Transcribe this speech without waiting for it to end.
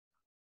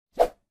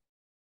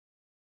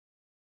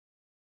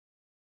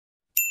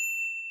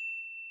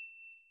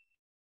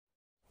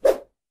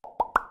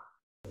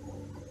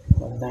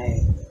Hôm nay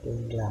tôi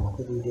làm một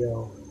cái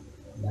video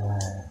là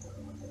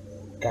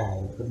cài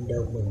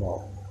Windows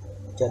 11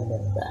 trên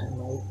nền tảng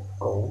máy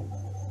cũ,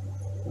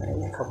 máy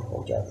không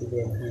hỗ trợ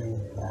TVM2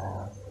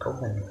 và cấu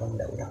hình không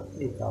đủ đáp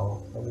yêu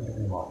cầu của Windows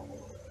 11.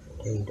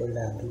 Thì tôi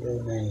làm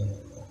video này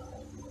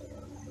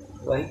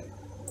với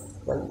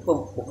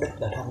mục đích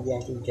là tham gia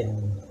chương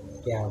trình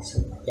Chào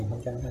Mừng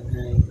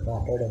 2022 và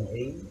tôi đồng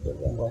ý với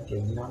ban quản trị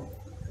nhóm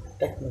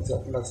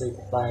Technology là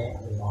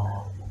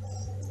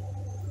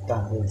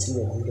toàn quyền sử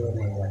dụng video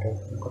này và tôi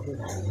không có thiếu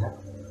hại gì hết.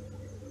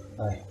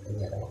 Rồi bây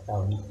giờ đã bắt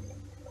đầu nhé.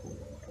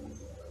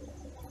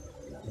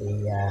 Thì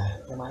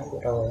cái máy của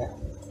tôi á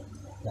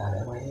là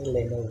cái máy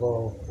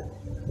Lenovo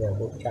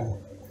G400,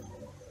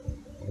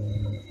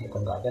 hay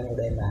còn gọi cho nó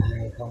đây là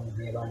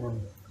 20235.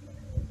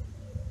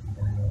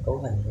 Cấu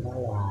hình của nó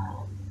là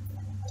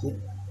chip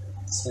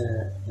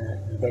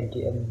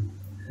Pentium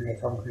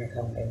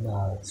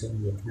 2020M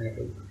xung diệt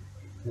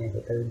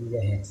 2,4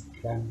 GHz,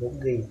 RAM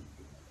 4GB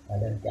và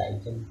đang chạy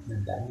trên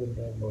nền tảng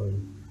Windows 10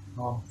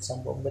 Home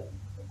 64 bit.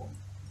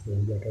 Thì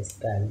bây giờ tôi sẽ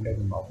cài Windows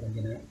 11 lên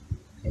cho nó.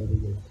 Hay bây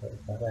giờ tôi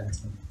phải vào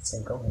xem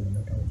cấu hình của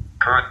nó thôi.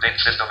 Current date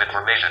system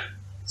information.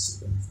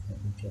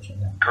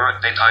 Current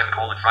date time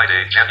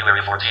Friday,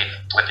 January 14th,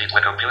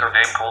 2020. Computer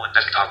name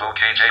desktop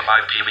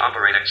OKJ5PV.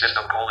 Operating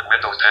system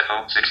Windows 10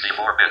 Home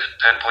 64-bit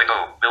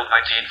 10.0. Build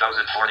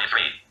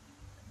 19043.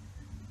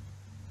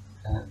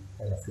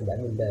 Đây là phiên bản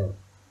Windows.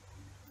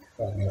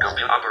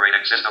 Computer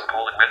operating system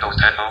Windows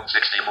 10 Home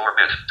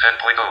 64-bit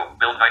 10.0.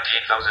 Build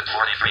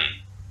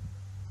 19043.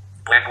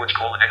 Language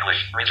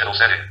English. Regional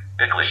setting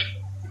English.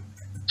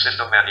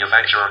 System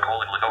manufacturer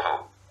Lenovo.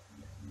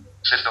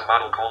 System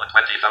model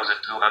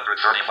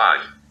 20235.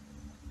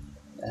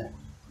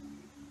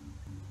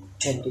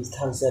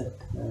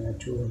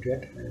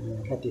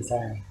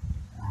 20235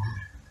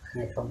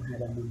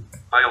 2025.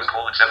 BIOS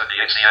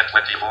 78CN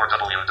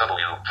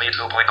 24WW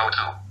V2.02.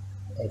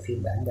 Đây phiên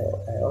bản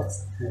BIOS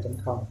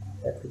 2.0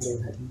 FPU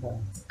 2.0.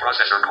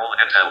 Processor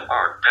Intel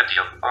ARM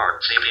Pentium ARM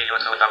CPU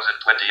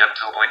 2020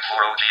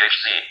 M2.40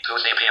 GHz 2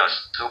 CPUs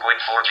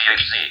 2.4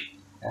 GHz.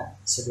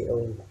 CPU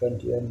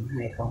Pentium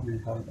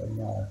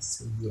 2020M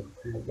xung diệt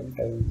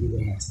 2.4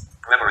 GHz.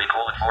 Memory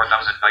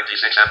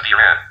 4096 MB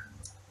RAM.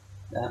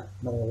 Đó,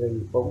 memory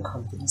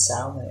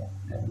 4096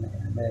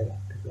 MB,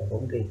 tức là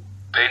 4GB.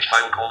 Page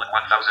file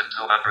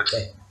 1200.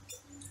 Okay.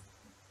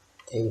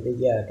 Thì bây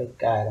giờ tôi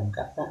cài bằng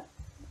cách đó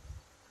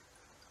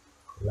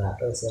là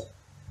tôi sẽ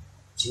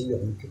sử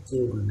dụng cái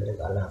chiêu mà người ta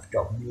gọi là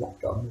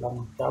trộn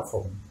lông chó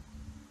phụng.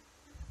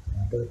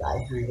 Tôi tải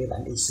hai cái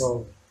bản ISO,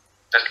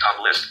 Desktop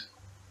list.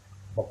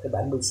 một cái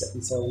bản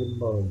ISO Win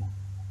 10,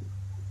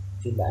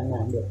 phiên bản nào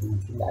cũng được,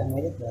 phiên bản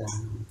mới nhất là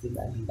phiên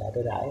bản hiện tại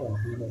tôi tải là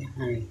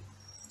 22,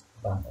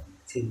 và một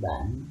phiên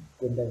bản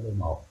Windows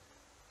 11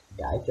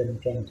 tải trên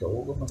trang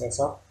chủ của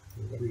Microsoft.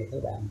 Thì cái này các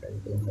bạn tự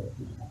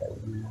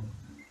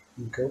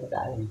nghiên cứu và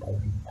tải hiện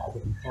tại thì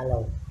khá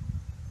lâu.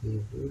 Thì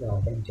cứ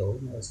vào trang chủ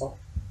Microsoft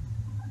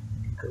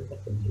nghiên cứu các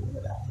trình dụ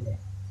và tải này.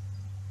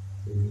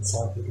 Thì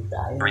sau khi tôi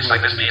tải cái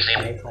file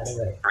đó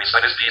về,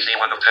 Recite PC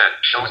 1 of 10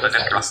 shows the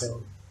disk drop.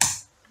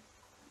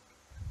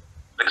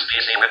 This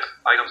PC with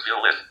items view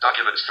list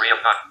documents 3 of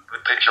 9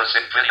 with picture 6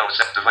 video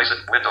set devices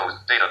Windows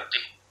data D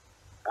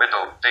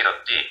Windows data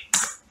D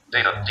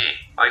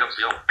items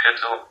view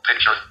Pinto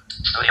picture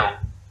studio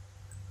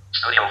 5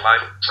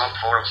 soft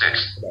 4 of 6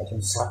 để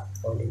trong soft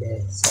holiday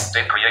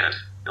date created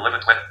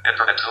 11 web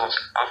internet tools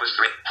office 3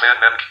 plan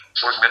mem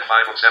source win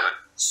 5 of 7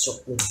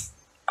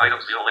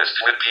 items view list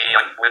win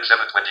PEI win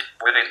 720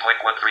 win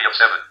 8.13 of 7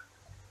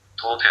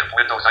 tooltip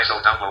Windows ISO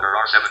downloader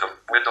R7 of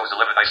Windows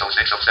 11 ISO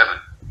 6 of 7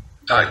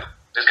 type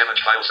this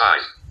image file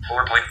size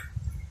 4.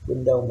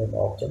 Windows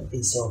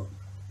 11.ISO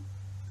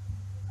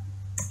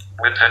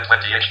Win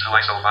 1020 H2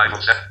 ISO 5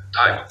 of 7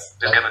 type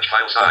this image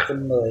file size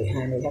Win 10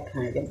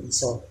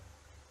 20H2.ISO.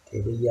 Thì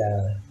bây giờ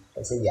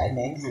tôi sẽ giải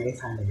nén hai cái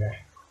file này ra.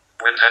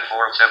 Win 10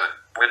 4 of 7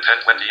 Win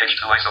 1020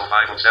 H2 ISO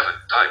 5 of 7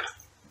 type.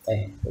 Đây,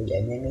 tôi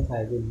giải nén cái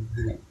file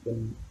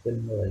Win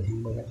 10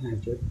 20H2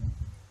 trước.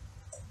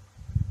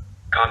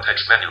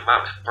 Context menu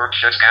mount. Work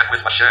share scan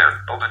with my share.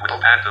 Open with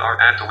add to R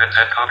add to Win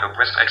 10 Congo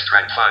press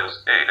extract files.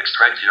 A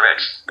extract your X.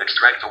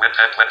 Extract to Win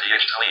 1020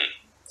 H2E.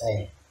 Đây,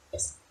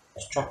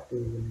 extract to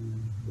Win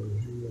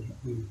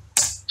 10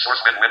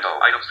 Source win window.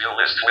 Items view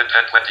list. Win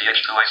 1020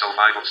 H2 ISO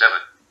 5 of 7.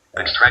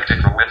 Extracted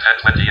from Win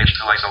 1020 H2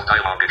 ISO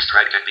dialog.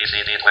 Extracted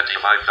BCD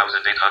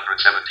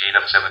 25817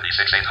 F76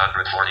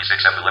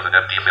 846 F11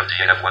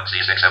 MP58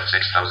 F1C6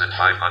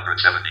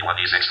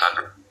 F6571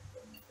 E600.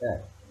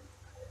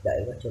 Đợi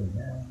quá trình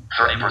 30%,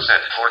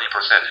 40%,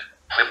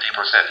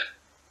 50%,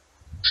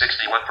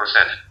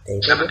 61%, thì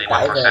cái bước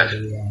tải về 71%, thì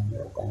bạn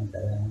tự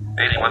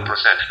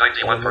 81%,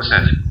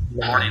 91%,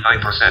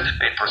 49%,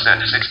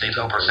 8%,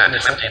 62%,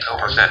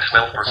 52%,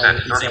 12%,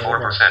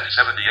 34%,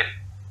 78%.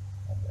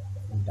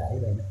 mình tải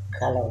về nó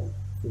khá lâu,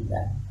 phiên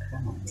bản khá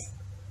mạnh.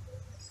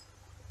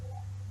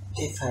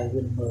 Cái file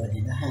Win 10 thì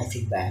nó hai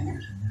phiên bản,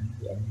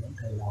 dạng nó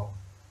hơi lâu.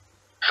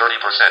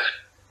 30%,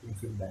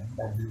 phiên bản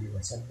 32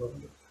 và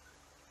 64.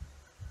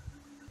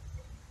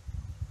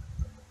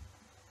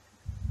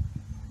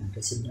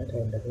 tôi xin nói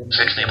thêm là cái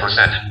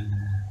 60%.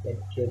 bên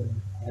trên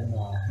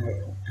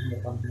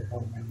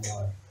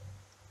M2020M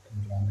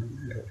là nó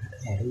được hết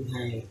hệ thứ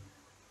hai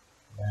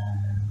và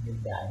niên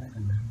đại nó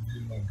là năm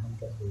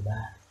 2013.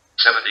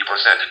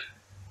 70%.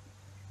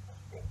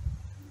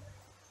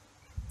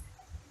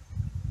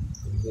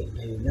 Hiện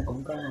thì nó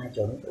cũng có hai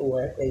chuẩn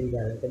UEFI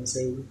và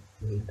latency.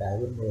 Hiện tại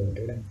bên người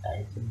tôi đang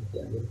chạy trên một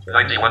dạng bên chuẩn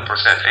 91%,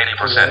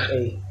 80%.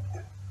 UEFI.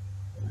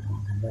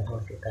 Thành ra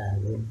thôi cái cài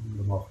bên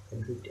 11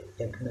 trên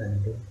cái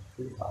nền này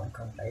cứ khoảng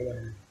không phải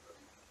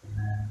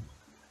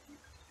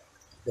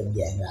định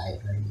dạng lại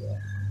rồi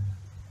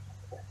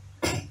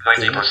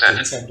chuyển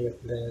sang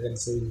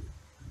latency.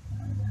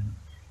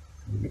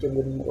 Nói chung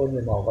Win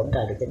 11 vẫn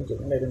cài được chỉnh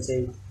chuẩn latency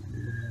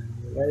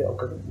với độ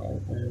cứng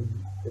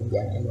định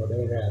dạng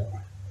MDR.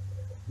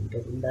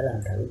 Tôi cũng đã làm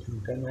thử trong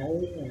cái máy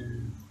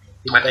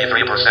 23%,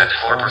 4%,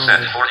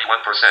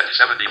 41%,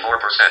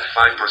 74%,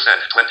 5%,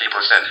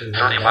 20%,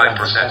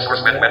 35%,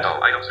 source window,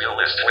 items view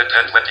list, Win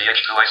 10,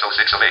 20H2 ISO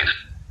 6 of 8.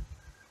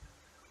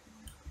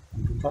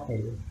 Phương pháp này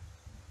luôn.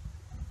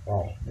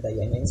 Rồi, người ta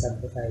giải nhánh xong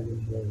cái file Win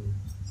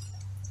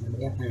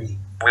F2.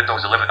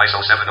 Windows 11 ISO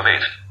 7 of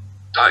 8.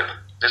 Type.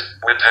 This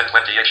Win 10,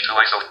 20H2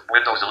 ISO,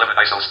 Windows 11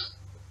 ISO.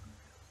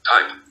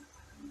 Type.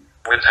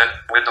 Win 10,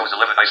 Windows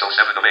 11 ISO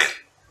 7 of 8.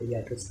 Bây giờ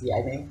tôi sẽ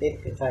giải nén tiếp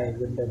cái file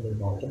Windows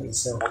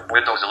 11.ISO.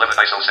 Windows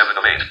 11 ISO 7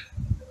 of 8.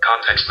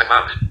 Context with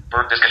mount.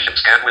 Burn description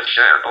scan with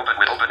share. Open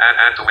with open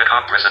add to win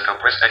compress and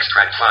compress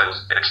extract files.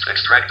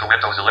 Extract to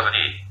Windows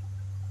 11e.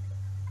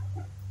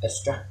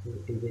 Extract to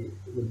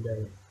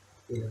Windows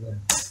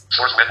 11.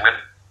 Source win.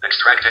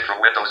 Extracted from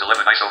Windows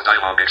 11 ISO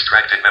dialog.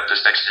 Extracted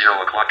Memphis text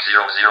 0 o'clock 00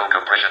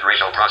 compression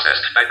ratio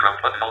processed. Background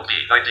button hold B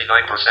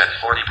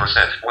 99%,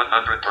 40%,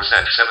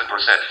 100%,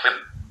 7%, flip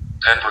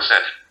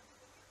 10%.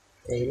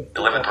 Thì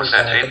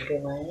 11%, cái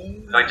máy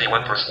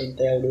 91%,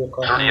 Intel đưa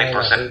con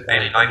 38%,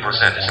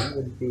 89%.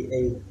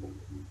 WinPE.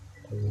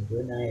 Thì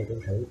bữa nay tôi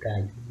thử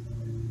cài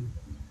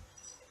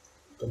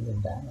trên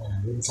nền tảng là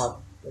Win xong,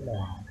 tức là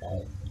cài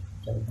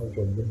trong môi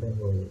trường Windows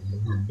 10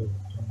 hiện hành luôn,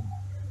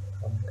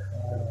 không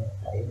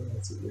phải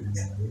sử dụng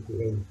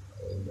WinPE.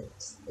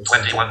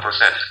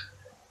 21%.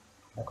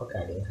 Nó có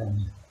cài được không?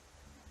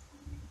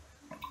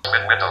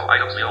 Window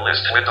items view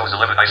list. Windows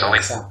 11 ISO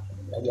 8. Xong,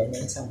 đã giải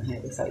nén xong hai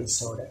cái file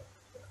ISO đấy.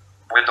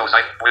 Windows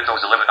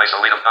 11 ISO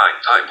 8 of 9.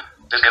 Type.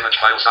 This image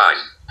file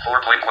size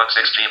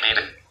 4.16 GB.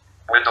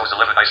 Windows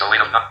 11 ISO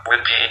 8 of 9.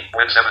 Win P.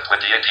 Win 7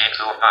 2018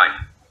 2 of 9.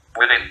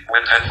 Win 8.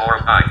 Win 10 4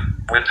 of 9.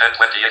 Win 10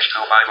 20H2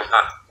 5 of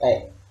 9. Đây.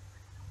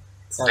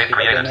 Sau khi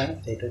giải nén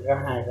thì tôi có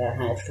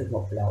hai thư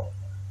mục là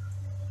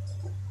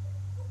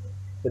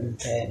Win 10,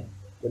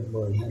 Win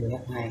 10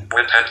 20H2. Win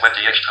 10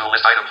 20H2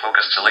 list item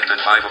focus selected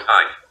 5 of 9.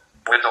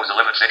 Windows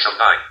 11 6 of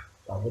 9.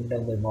 Và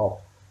Windows 11.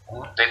 Đó.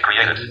 Date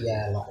created. Bây giờ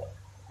là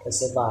tôi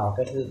sẽ vào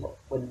cái thư mục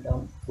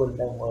Windows 10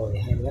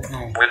 20H2.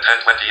 Win 10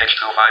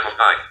 20H2 5 of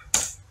 9.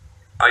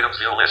 Items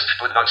view list.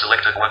 Put not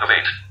selected 1 of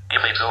 8.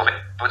 Email 2 of 8.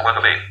 Put 1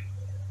 of 8.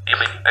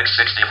 Email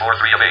x64 3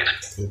 of 8.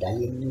 Thì tại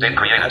vì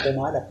tôi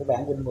nói là cái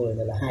bản Win 10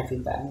 này là hai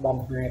phiên bản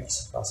 32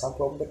 và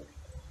 64 bit.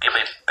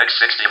 Email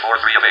x64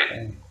 3 of 8.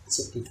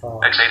 64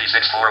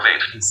 x86 4 of 8.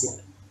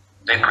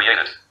 Date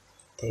created.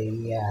 Thì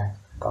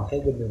còn cái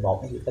Win 11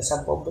 nó chỉ có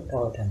 64 bit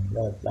thôi, thành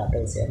rồi là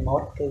tôi sẽ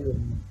mod cái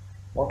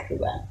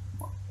bản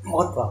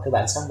mod vào cái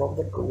bản 64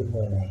 bit của Win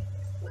 10 này.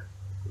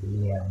 Thì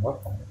mod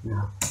bằng cách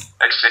nào?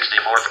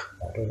 x64.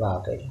 Và tôi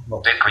vào cái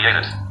mục Date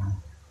created.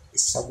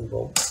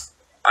 x64.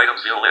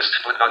 Items view list.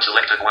 Put not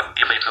selected 1.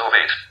 Email 2 of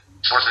 8.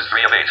 Sources 3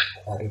 of 8.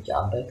 Và tôi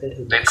chọn tới cái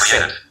thư Date mục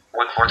created.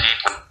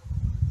 114.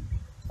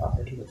 chọn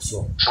cái thư mục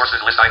xuống.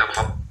 Sources list item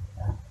from.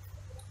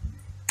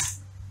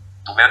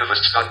 To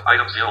manifest stock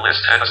items view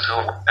list and as to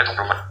enter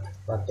from.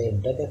 Và tìm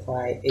tới cái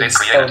file Date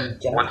created.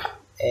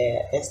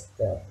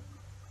 install.est.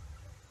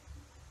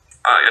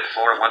 IN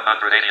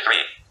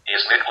 4183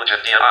 is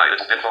negligent DLI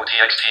info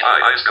txt I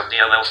is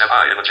DLL 7 I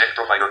object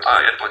provider I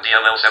input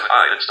DLL 7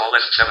 I install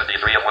list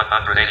 73 of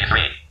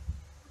 183.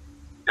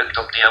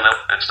 Input DLL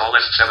install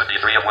list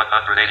 73 of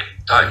 180.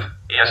 Type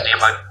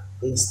ESD5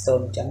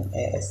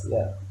 install.est.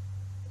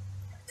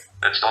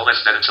 install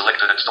list and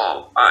selected install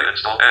I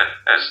install N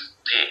S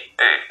T A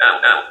L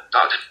L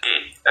dot E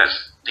S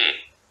D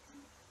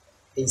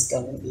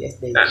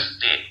install.esd. S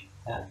D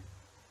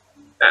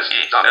S E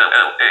dot L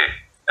L A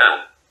L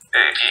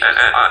A T N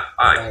I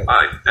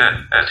N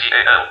S T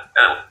A L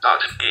L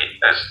dot E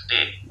S D.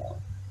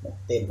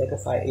 Tìm tới cái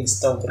file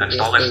install.esd.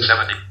 Install list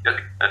 70.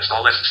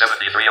 Install list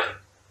 73 of.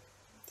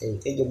 Thì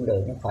cái dung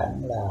lượng nó khoảng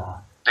là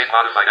Date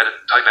modified edit.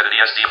 Type edit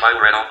ESD file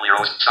read only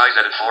rows. Size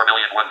edit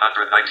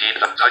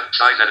 4,119,000. Type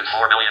size edit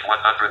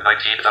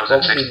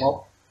 4,119,006. 41.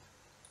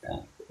 Đó,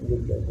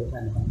 dung lượng của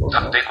file khoảng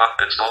 41. Date mod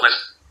install list.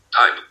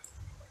 Type.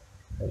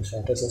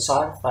 Rồi tôi sẽ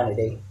xóa file này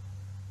đi.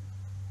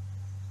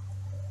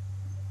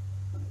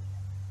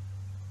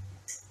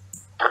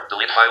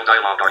 Delete file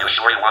dialog. Are you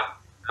sure you want?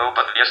 Home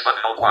button, yes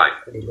button, hold Y.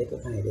 Cái delete cái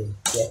file đi.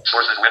 Yes.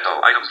 Sources window,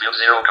 items view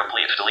 0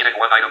 complete, deleting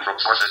one item from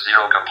sources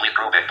 0 complete,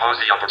 grouping, pause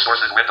the upper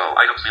sources window,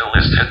 items view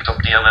list, input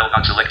DLL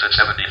not selected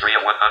 73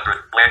 of 100,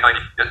 blank ID,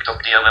 input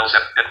DLL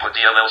 7, input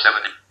DLL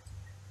 70.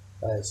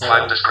 Rồi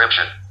File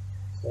description.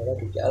 Sau đó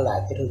thì trở lại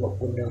cái thư mục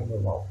Windows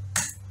 11.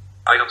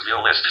 Items view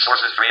list,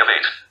 sources 3 of 8.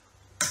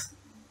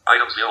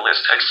 Items view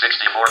list,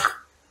 x64.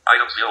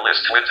 Items view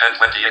list, Win 10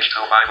 20 H2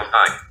 5 of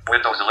 9.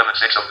 Windows 11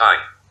 6 of 9.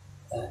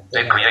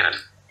 Date created.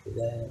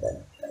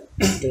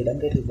 Từ đến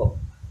cái thư mục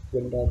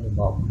Windows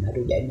 11 đã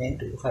được giải nén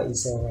từ file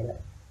install ra đó.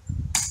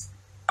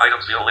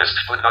 Items view list,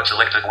 Win not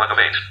selected 1 of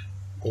 8.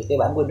 Thì cái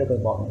bản Windows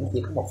 11 nó chỉ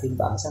có một phiên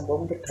bản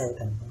 64 bit thôi,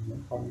 thành nó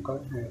không có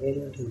hai cái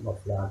thư mục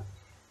là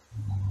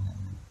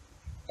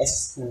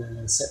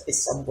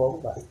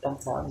x64 và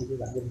x86 như cái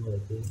bản Windows 10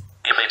 kia.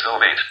 Image 2 of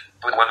 8.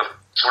 Win 1 of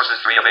sources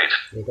 3 of 8.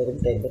 Thì tôi cũng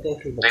tìm cái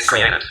thư mục Date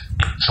created.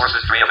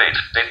 Sources 3 of 8.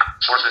 Date.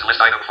 Sources list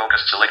item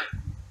focus select.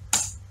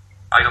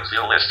 Items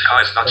view list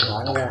highest not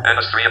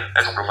ns3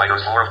 as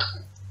providers 4 of.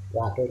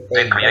 Và tôi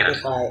tìm cái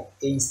file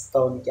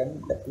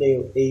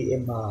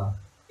install.wim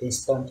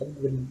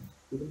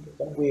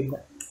install.wim đó.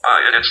 I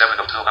edit 7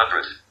 of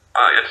 200.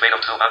 I invade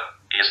of 200.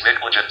 Is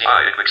negligent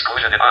I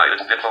exclusion I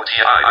info ti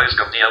is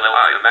gov dll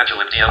I imagine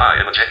di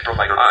eject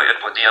provider I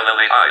input dll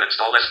I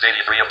install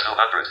s83 of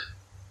 200.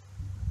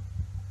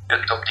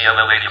 Input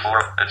dll84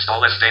 install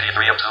s83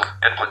 of 2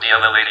 input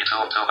dll82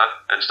 of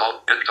 200 install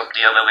input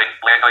dll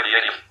blank id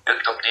 80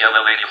 input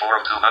dll84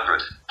 of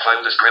 200.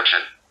 File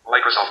description.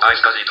 Microsoft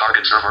iSCSI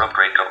target server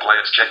upgrade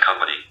compliance check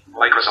company.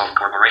 Microsoft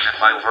Corporation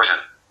file version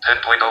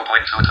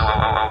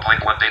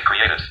 10.0.2200.1 date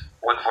created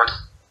 1/4.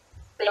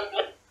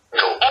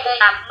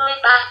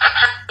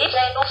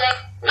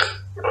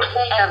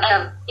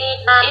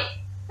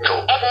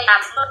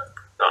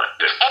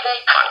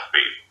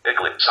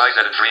 Size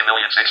edit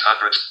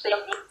 3,600,000.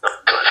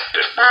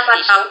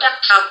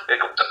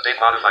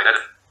 Date modified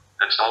edit.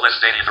 Install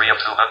S83 of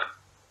 200.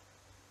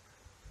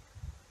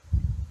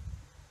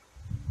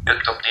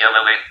 Input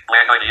DLL8,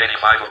 blank ID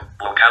 85 of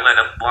local and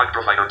blog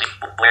provider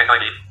blank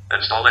ID.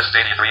 Install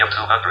S83 of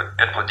 200.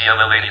 Input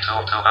DLL82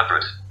 of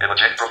 200.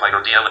 Eject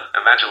provider DL.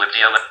 Imagine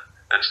DL.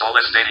 Install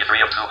S83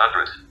 of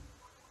 200.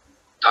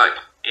 Type.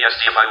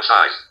 ESD file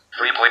size.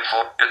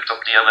 3.4. Input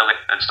DLL.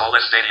 Install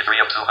S83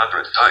 of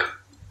 200. Type.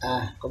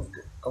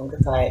 Cũng cái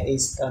file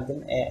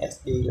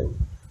install.esd luôn.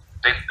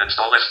 Date.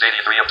 Install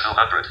S83 of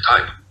 200.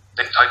 Type.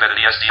 Type edit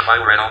ESD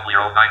file read only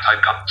 09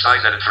 type cup.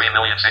 Size edit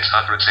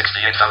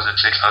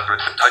 3,668,600.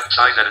 Type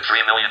size edit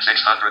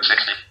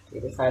 3,660. Thì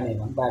cái file này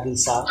khoảng 3 GB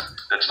 6.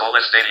 Install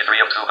S83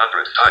 of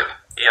 200. Type.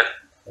 Yes.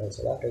 Rồi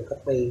sau đó tôi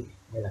copy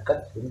hay là cất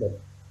cũng được.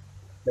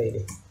 Copy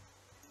đi.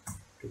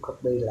 Tôi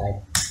copy lại.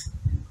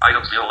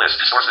 Items view list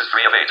sources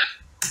 3 of 8.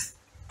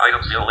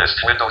 Items view list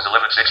Windows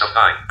 11 6 of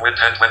 9. Win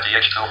 10 20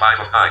 H2 5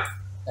 of 9.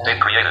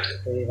 Date created.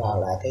 Tôi vào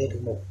lại cái thư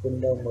mục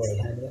Windows 10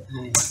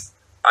 20/2.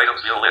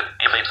 Items view list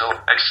image 2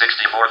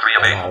 x64 3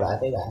 of 8. Vào lại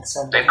cái bản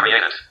xong. Date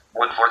created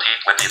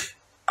 1/14/20.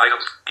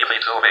 Items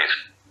image 2 of 8.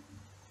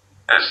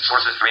 As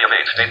sources 3 of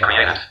 8. Date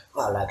created.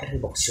 Vào lại cái thư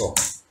mục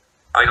source.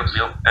 Items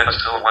view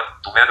ns2 of 1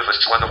 to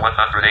manifest 1 of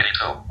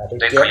 182.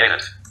 Date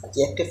created.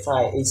 Chép cái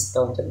file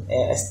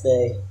install.esd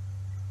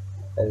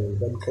từ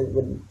bên cái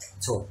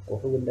source của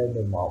cái Windows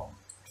 11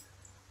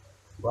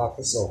 qua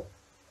cái source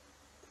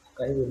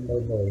cái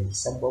Windows 10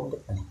 64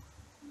 bit này.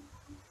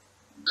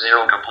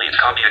 0 complete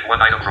copying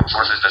one item from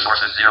sources to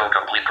sources 0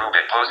 complete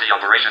grouping. Pause the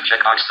operation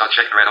checkbox not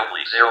checked read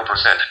only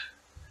 0%.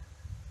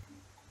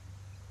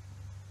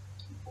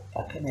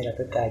 Và cái này là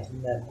tôi cài trên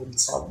nền Win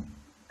 6.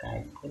 Cài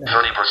cái này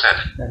 30%.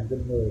 nền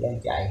Win 10 đang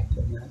chạy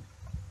trên máy.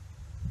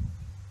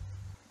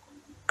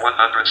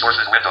 100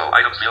 sources window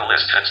items view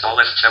list install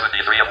list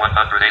 73 of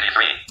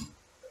 183.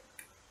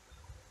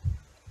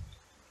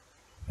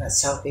 Và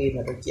sau khi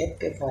mà tôi chép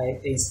cái file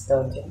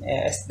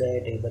install.esd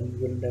thì bên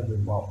Windows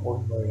 11 Win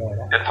 10 rồi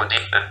đó. Input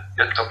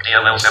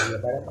DLL7. Giờ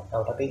bắt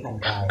đầu ta tiến hành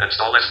cài.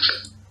 Install list.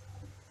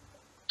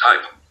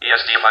 Type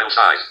ESD file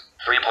size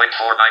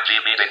 3.49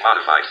 GB date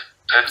modified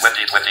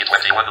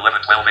 10/20/2021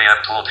 11/12 AM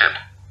tooltip.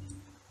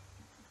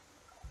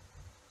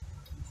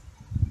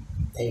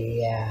 Thì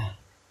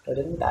tôi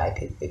đứng tại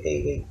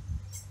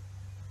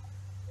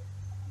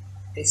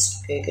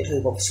cái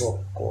thư mục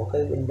source của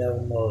cái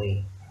Windows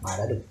 10 mà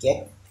đã được chép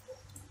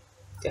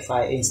cái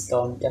file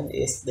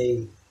install.esd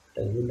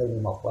từ Windows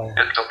 11 qua.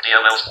 Và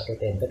tôi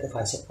tìm tới cái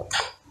file setup.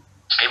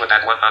 Schema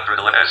at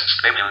 111s,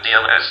 Schema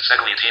DLS,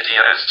 Segly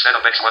TTS,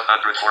 Setup X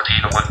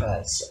 114 of 1.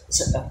 Rồi,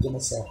 setup cho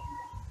nó xem.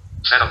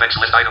 Setup X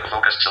list item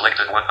focus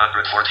selected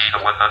 114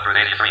 of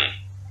 183.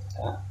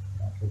 Đó,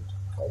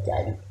 phải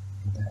chạy nè.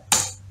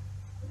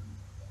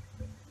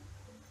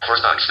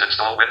 First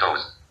install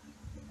Windows.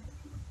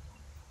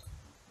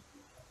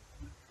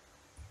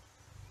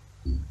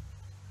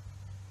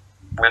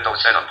 Windows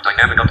setup,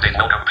 dynamic update,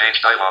 welcome page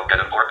dialog, get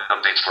important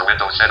updates for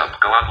Windows setup.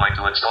 Go online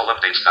to install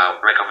updates now.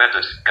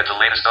 Recommended. Get the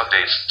latest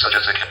updates, such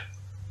as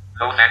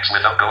no thanks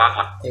without go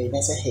online. Thì nó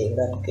sẽ hiện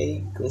lên cái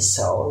cửa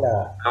sổ là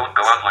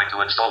Go online to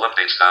install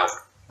updates now.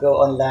 Go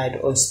online to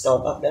install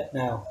update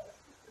now.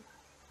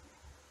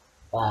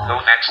 và No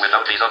thanks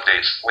without these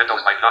updates.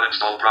 Windows might not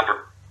install proper.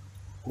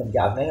 mình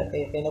chọn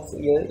cái nút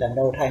phía dưới là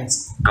no thanks.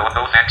 Go on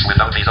no thanks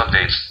without these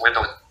updates.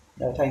 Windows.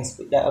 No thanks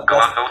without Go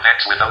on no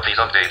thanks without these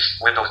updates.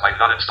 Windows might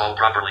not install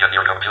properly and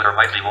your computer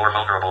might be more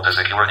vulnerable to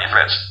security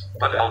threats.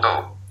 But although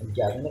mình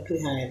chọn cái nút thứ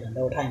hai là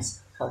no thanks,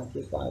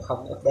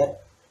 không update.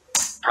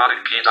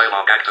 Product key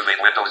dialog activate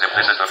Windows if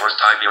this is the first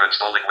time you're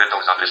installing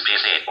Windows on this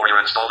PC or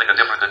you're installing a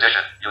different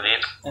edition. You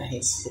need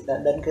Hiện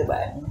đến cái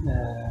bảng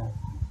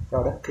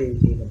product key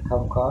thì mình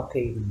không có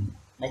key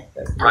next.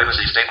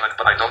 Privacy statement,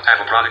 but I don't have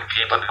a product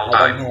key, but hold I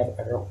on. don't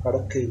have a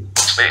product key.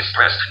 Space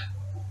pressed.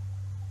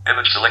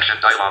 Image selection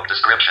dialog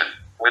description.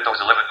 Windows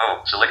 11 Home.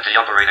 Select the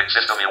operating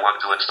system you want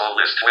to install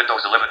list.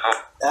 Windows 11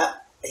 Home. Đó,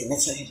 thì nó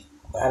sẽ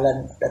lên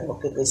đến một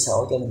cái cửa sổ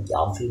cho mình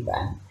chọn phiên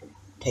bản.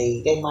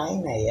 Thì cái máy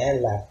này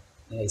là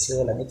ngày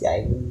xưa là nó chạy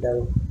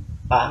Windows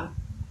 8.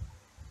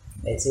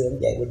 Ngày xưa nó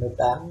chạy Windows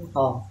 8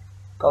 Home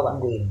có bản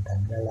quyền,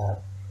 thành ra là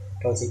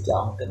tôi sẽ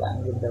chọn cái bản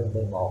Windows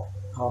 11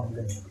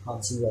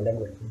 Home single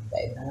language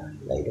để nó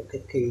lấy được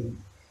cái key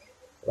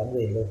bản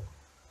quyền luôn,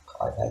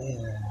 khỏi phải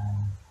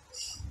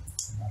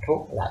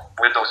thuốc lại.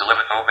 Windows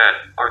 11 Home Ed.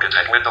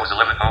 Architect Windows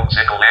 11 Home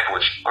single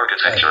language.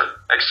 Architecture.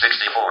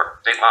 x64.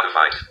 Date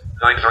modified.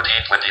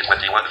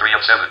 9/13/2021 3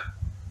 of 7.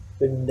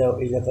 Windows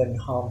 11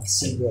 Home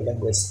single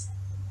language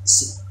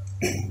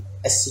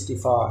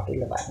x64 tức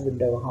là bản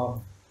Windows Home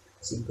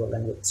single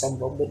language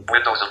 64 bit.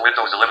 Windows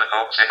 11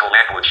 Home single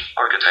language.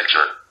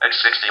 Architecture.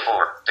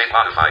 x64. Date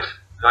modified.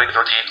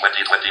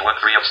 9/13/2021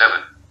 3 of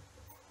 7.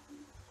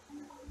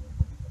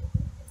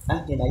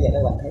 Như nãy giờ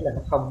các bạn thấy là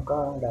nó không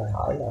có đòi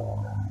hỏi là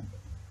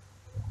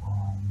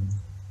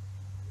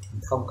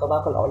không có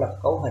báo cái lỗi là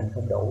cấu hình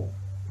không đủ,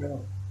 đúng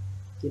không?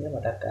 Chứ nếu mà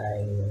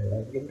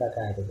chúng ta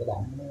cài từ cái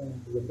bản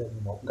Windows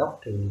 11 gốc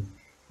thì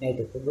ngay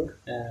từ cái bước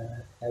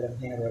I don't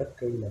have product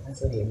key là nó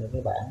sẽ hiện được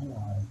cái bản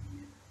là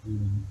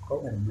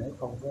cấu hình nếu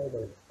không có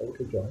đủ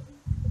tiêu chuẩn.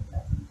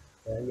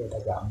 Bây giờ ta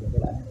chọn những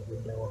cái bản này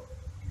Windows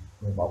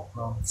 11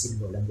 Home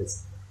single language.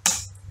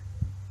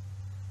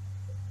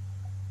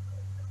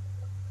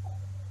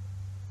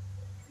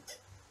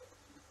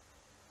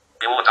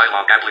 View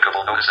dialog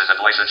applicable notices and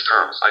license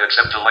terms. I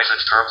accept the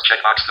license terms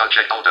checkbox not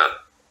checked older.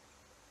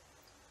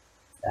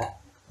 Đó,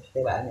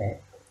 cái bản này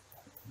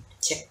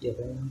check vô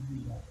cái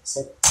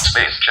set.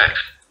 Space checked.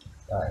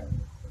 Rồi.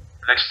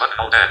 Next button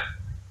hold in.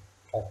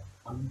 Rồi,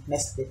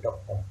 next tiếp tục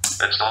rồi.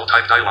 Install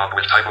type dialog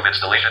with type of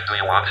installation do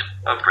you want?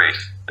 Upgrade.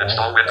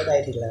 Install with. Ở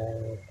đây thì là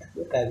các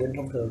bước cài Win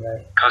thông thường rồi.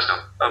 Custom.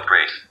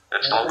 Upgrade.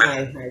 Install with.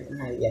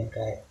 Hai dạng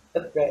cài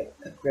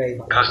upgrade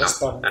hoặc là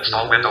custom.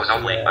 Install Windows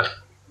only. But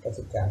tôi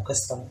sẽ chọn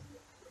custom.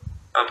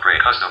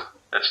 Upgrade custom.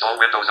 Install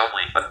Windows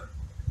only. But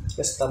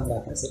Custom là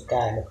nó sẽ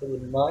cài một cái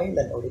Win mới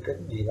lên ổ đĩa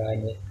cứng này và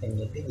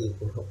những cái gì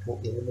phụ thuộc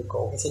về Windows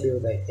cũ nó sẽ đưa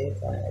về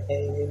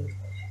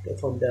cái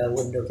folder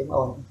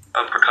Windows.on.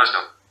 Upgrade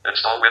custom.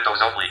 Install Windows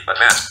only.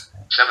 Advanced.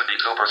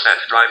 72%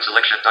 drive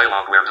selection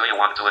dialog. Where do you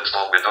want to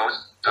install Windows?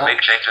 To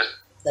make changes.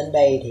 Đến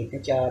đây thì nó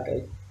cho cái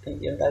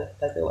dẫn tới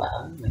cái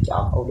bảng mà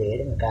chọn ổ đĩa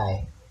để mà cài.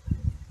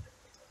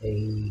 Thì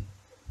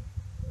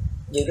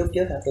như lúc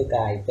trước là tôi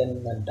cài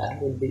trên nền tảng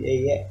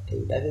WinPE thì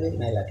tới cái bước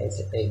này là tôi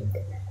sẽ tìm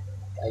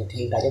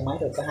hiện tại trong máy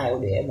tôi có hai ổ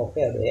đĩa, một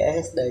cái ổ đĩa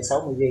SSD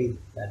 60GB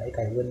là để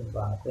cài Win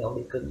và một cái ổ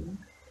đĩa cứng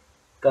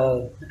cơ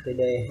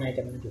HDD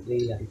 250GB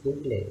là để chứa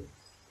dữ liệu.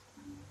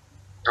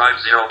 Drive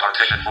 0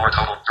 partition 4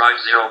 total. Drive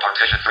 0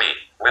 partition 3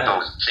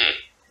 Windows C.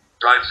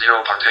 Drive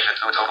 0 partition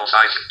 2 total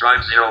size.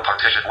 Drive 0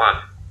 partition 1.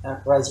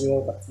 Drive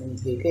 0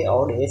 thì cái ổ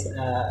đĩa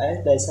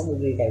SSD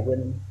 60GB cài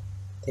Win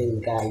thì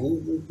cài với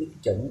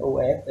chuẩn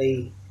UEFI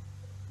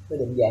với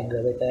định dạng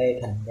GPT,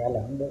 thành ra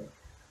là nó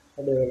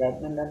đưa ra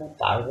nó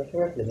tạo rất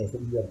là nhiều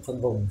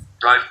phân vùng.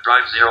 Drive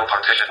 0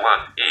 partition 1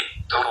 E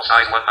total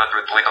size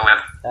 100.0 M.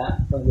 Đó,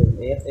 phân vùng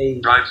EFI.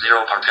 Drive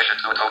 0 partition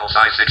 2 total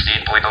size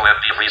 16.0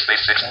 MB free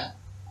space 6. Đó.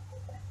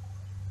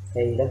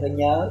 Thì nó phải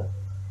nhớ.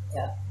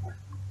 Đó.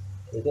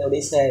 Thì cái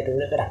ODC tôi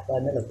đã đặt tên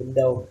nó là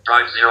Windows.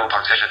 Drive 0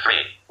 partition 3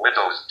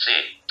 Windows C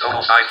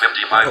total size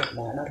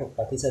 55. Nó thuộc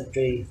partition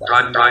tree.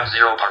 Drive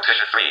 0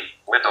 partition 3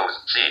 Windows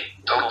C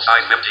total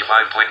size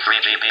 55.3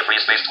 GB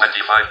free space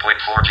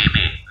 25.4 GB.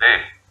 Hey.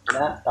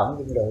 Đó, tổng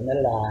dung lượng nó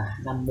là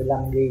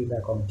 55GB và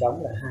còn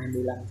trống là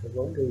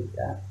 25.4GB.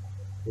 Đó.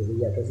 Thì bây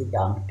giờ tôi sẽ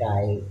chọn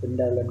cài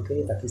Windows lên cái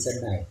partition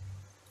này.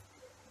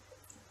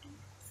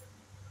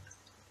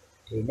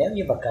 Thì nếu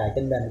như mà cài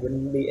trên nền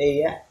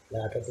WinPE á là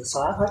tôi sẽ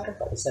xóa hết các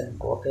partition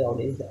của cái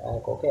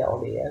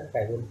ổ đĩa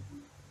cài Win,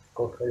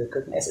 của cái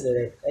cứng SSD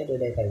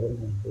cài Win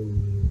này thì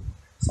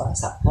xóa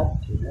sạch hết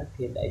thì nó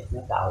khi để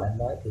nó tạo lại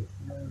mới thì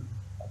nó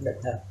ổn định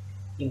hơn.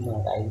 Nhưng mà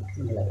tại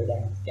cái này là tôi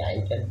đang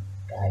cài trên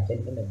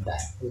cái nền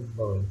tảng Win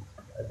 10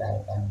 ở tại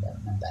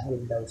nền tảng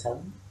Windows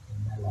sống,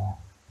 nên là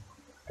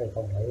tôi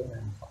không thể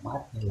format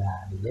như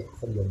là delete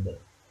không dùng được.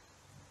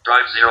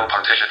 Drive 0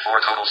 partition 4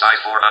 total size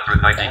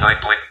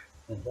 499.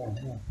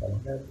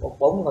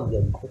 Bốn phần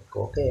dùng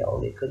của cái ổ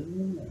đĩa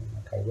cứng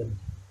cài Win.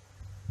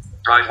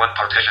 Drive 1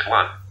 partition 1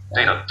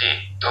 data D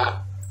total.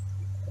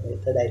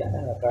 Tới đây là nó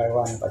là try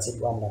one và xin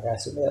one là ra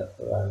xuống nước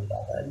rồi đã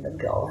đến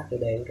cái ổ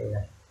HDD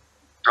rồi.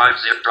 Drive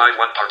zip, drive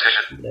one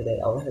partition. Đây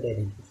ổ HDD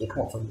thì chỉ có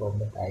một phần vùng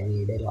thôi, tại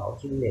vì đây là ổ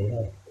chứa dữ liệu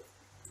thôi.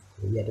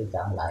 Bây giờ tôi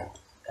chọn lại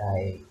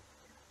cài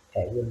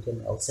Win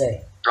trên ổ C.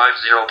 Drive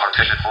 0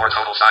 partition 4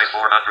 total size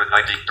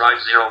 490.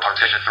 Drive 0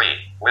 partition 3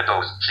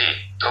 Windows C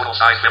total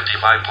size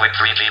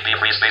 55.3 GB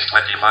free space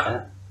 21.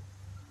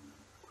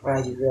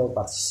 Drive 0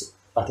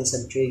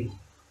 partition 3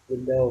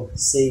 Windows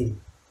C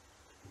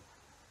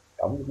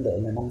tổng dung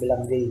lượng là 55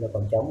 GB và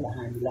còn trống là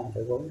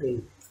 25,4 GB.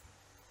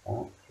 Đó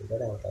thì bắt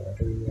đầu tôi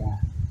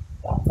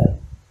đọc tới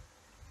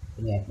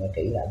nghe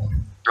kỹ lại nha.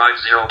 Drive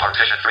 0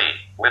 partition 3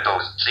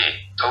 Windows C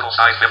total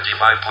size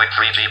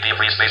 55.3 GB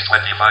free space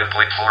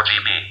 25.4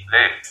 GB.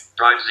 Name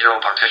Drive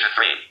 0 partition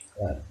 3.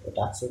 Rồi tôi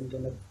tắt xuống cái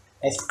nút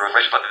S.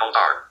 Refresh button hold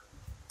R.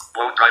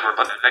 Load driver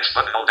button next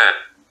button hold N.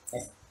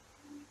 S.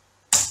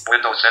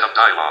 Windows setup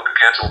dialog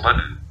cancel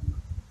button.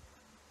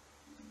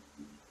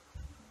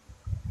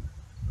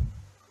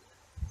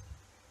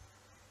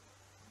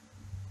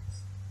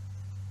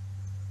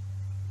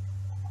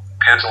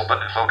 Cancel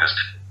button focused.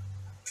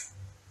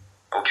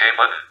 OK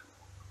button.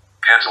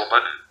 Cancel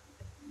button.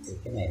 Thì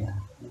cái này nó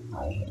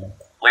hỏi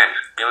Link.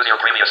 Use your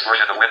previous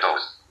version of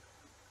Windows.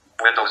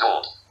 Windows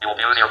old.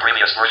 You'll use your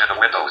previous version of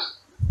Windows.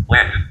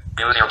 Link.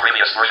 Use your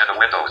previous version of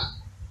Windows.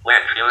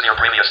 Link. Use your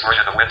previous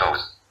version of Windows.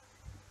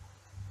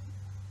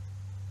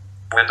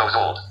 Windows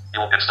old.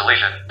 You'll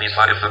installation. These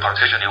files if the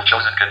partition you've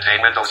chosen contain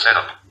Windows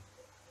setup.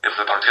 If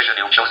the partition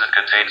you've chosen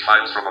contains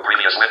files from a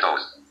previous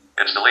Windows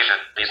installation,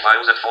 these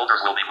files and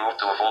folders will be moved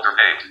to a folder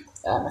name.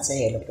 Đó, nó sẽ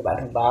hiện được cái bản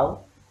thông báo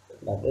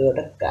là đưa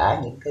tất cả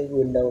những cái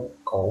Windows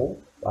cũ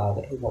vào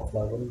cái thư mục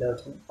là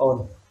Windows.on.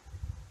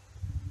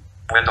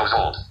 Windows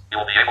old.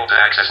 You'll be able to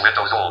access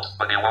Windows old,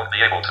 but you won't be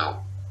able to.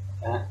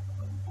 Đó.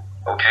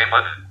 OK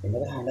button. Thì nó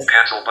có hai nút.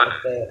 Cancel button.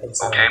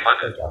 OK button.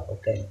 Tôi chọn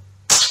OK.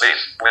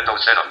 Space. Windows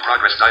setup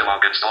progress dialog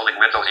installing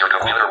Windows. Your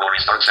computer will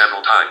restart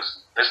several times.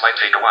 This might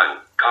take a while.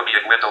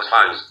 Copying Windows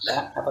files. Đó,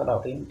 nó bắt đầu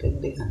tiến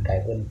hành cài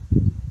Win.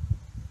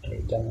 Thì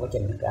trong quá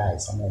trình nó cài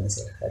xong rồi nó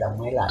sẽ khởi động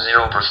máy lại.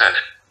 0%.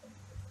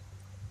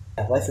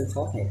 Với phương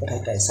pháp này có thể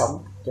cài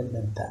sống trên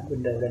nền tảng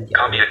Windows đang chạy.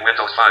 Copying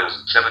Windows files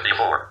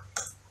 74.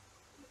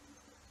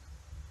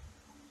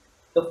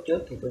 Lúc trước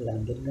thì tôi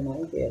làm trên cái máy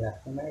kia là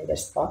cái máy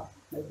desktop,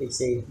 máy PC,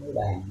 máy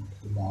bàn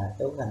thì là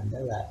cấu thành đó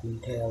là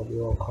Intel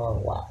Dual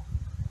Core quạt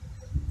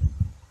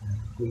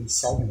Win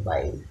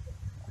 6.7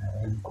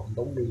 em cũng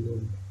 4 đi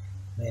luôn.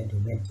 Men thì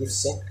men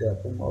chipset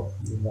G41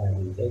 nhưng mà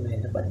vì cái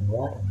men nó bệnh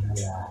quá thành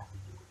ra là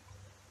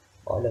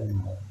mỗi lần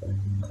mình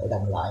khởi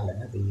động lại là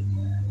nó bị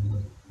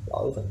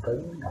lỗi phần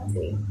cứng ngậm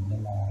điện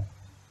nên là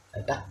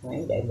phải tắt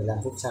máy để 15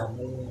 phút sau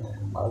mới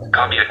mở lên.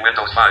 Copying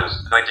Windows files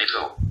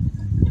 92.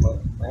 Thôi,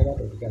 máy đó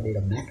tôi cho đi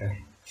đồng nát rồi.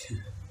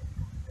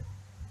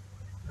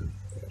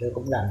 Tôi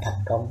cũng làm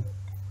thành công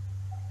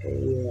cái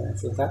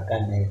phương pháp cài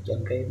này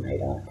trên cái máy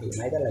đó, thì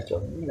máy đó là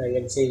chuẩn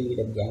legacy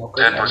định dạng ổ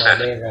cứng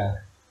MDR.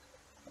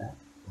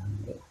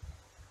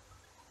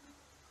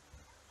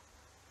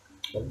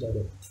 Vẫn giao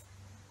được,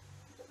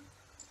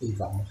 hy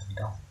vọng thành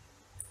công.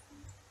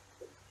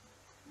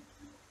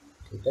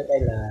 Thì tới đây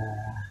là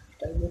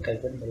tới bước cài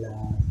Win này là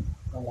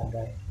con làm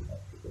đây.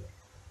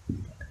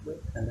 Bước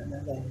là nó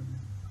đang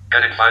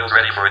Getting files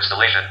ready for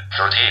installation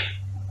 13.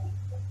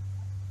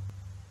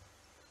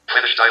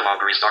 Finish dialog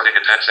restarting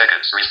in 10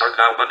 seconds. Restart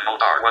now button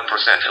hold R 1%,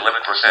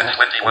 11%,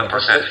 21%,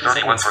 31%,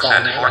 41%, 51%,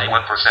 61%,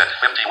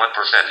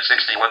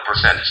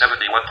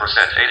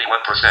 71%,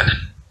 81%,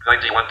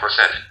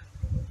 91%.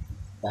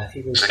 Và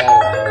khi restart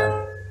lại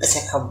nó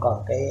sẽ không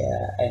còn cái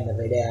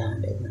NVDA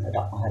để mà nó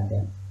đọc màn hình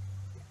nữa.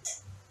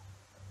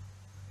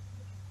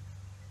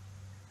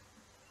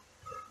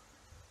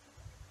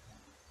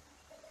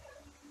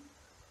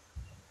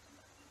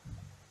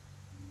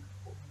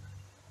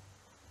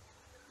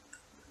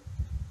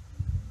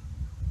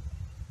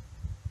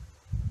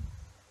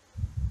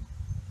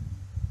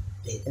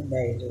 Thì đến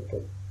đây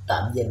tôi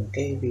tạm dừng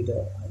cái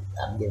video,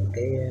 tạm dừng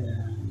cái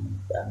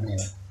đoạn này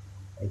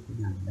để khi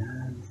nào nó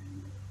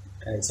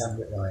cài xong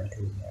được rồi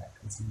thì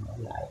tôi sẽ mở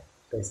lại,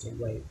 tôi sẽ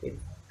quay tiếp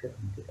cái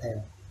phần tiếp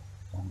theo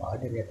và mở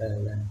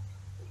narrator lên.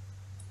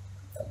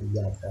 Và bây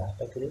giờ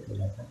cái clip này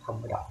là nó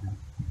không có đọc nữa.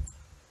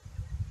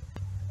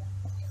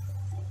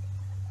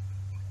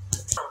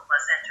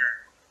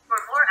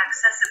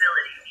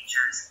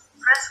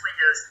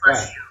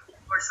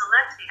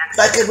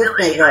 Tới cái bước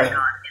này rồi,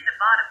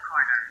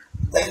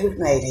 tới bước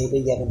này thì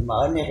bây giờ mình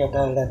mở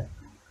narrator lên.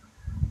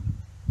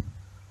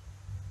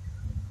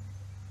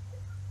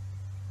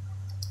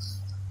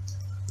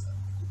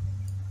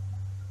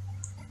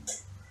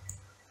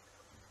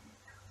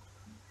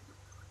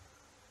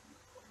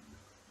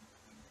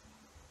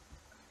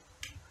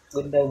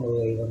 Windows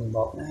 10 và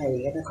 11 nó hay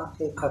cái nó có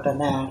cái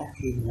Cortana đó,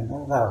 khi mà nó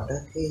vào tới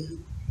cái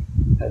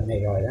hình này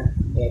rồi đó,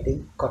 nghe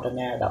tiếng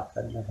Cortana đọc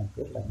lên là mình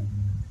biết là mình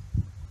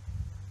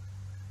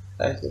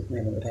tới cái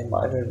này mình có thể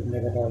mở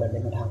narrator lên để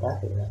mình thao tác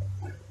được rồi.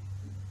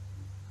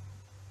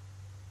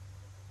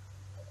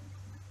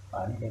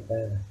 Mở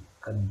narrator,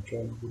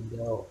 Control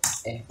Windows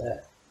Enter.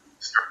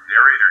 Start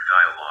narrator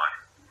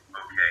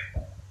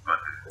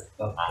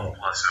Okay. Alt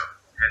plus O,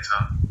 heads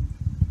up.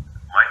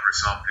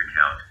 Microsoft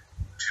account,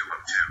 2 of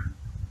 2.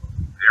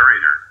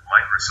 Narrator,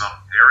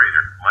 Microsoft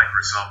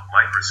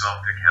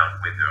account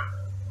window.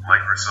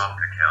 Microsoft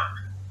account.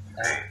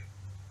 Name.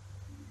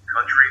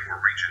 Country or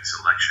region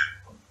selection.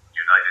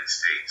 United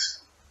States,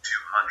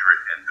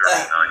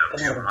 239 of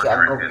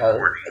 249.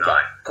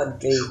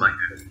 Country.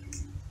 Selected.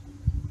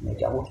 Mình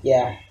chọn quốc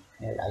gia.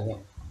 Này lại nha.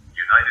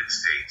 United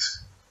States,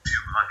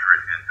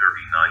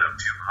 239 of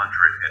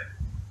 200.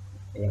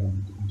 Bây giờ mình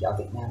chọn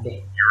Việt Nam đi.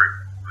 Europe,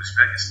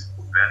 Uzbekistan,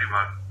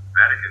 Vanuatu,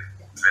 Vatican,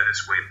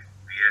 Venezuela,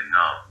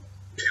 Vietnam,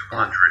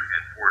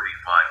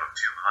 245 of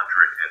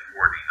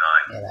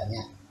 249. Này lại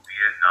nha.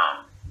 Vietnam,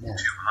 Nè.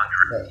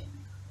 200. Đây.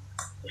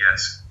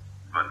 Yes,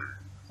 button.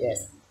 Yes.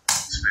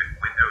 Spin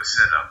Windows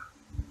setup.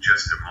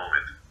 Just a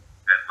moment.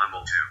 At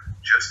level 2.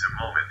 Just a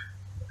moment.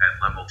 At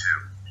level 2.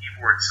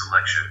 Keyboard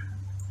selection.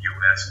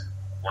 US.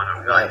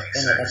 Rồi,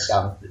 cái này ta 1096.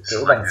 chọn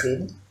kiểu bàn phím.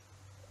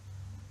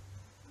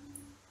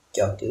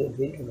 Chọn kiểu bàn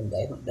phím thì mình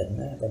để mặc định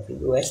nó bàn phím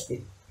US đi.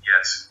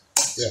 Yes.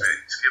 Yes.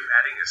 Skip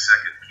adding a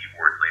second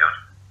keyboard layout.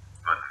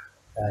 Button.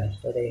 Rồi,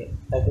 tới đây,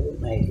 tới cái bước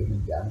này thì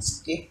mình chọn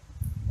skip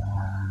và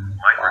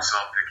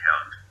Microsoft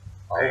account.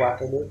 bỏ qua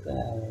cái bước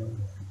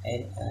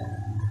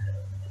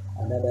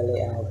another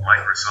layout.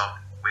 Microsoft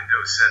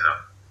Windows setup.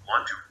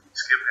 Want to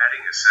skip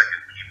adding a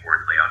second keyboard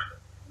layout.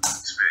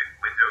 Spin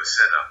Windows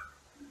setup.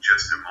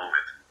 Just a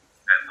moment.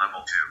 At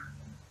level 2.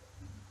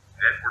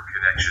 Network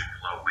connection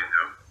flow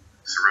window.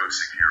 Zero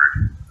secured.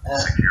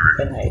 Secured.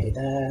 Cái này thì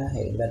nó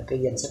hiện lên cái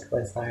danh sách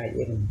wifi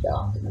để mình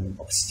chọn, thì mình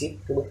bật skip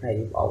cái bước này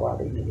đi, bỏ qua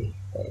bước này đi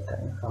để cho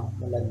nó không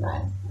nó lên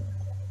mạng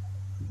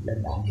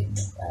thì mình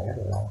phải rất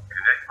là lâu.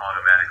 Connect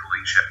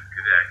automatically check.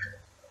 Connect.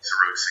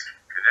 Zero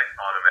connect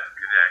automatic.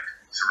 Connect.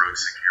 Zero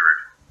secured.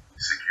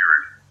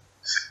 Secured.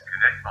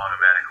 Connect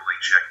automatically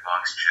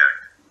checkbox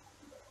checked.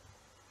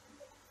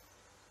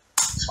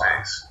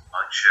 Space.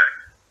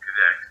 Unchecked.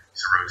 Connect.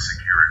 Zero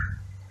secured.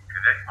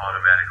 Connect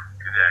automatic.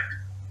 Connect.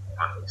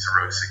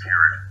 Zero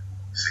secured.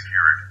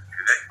 Secured.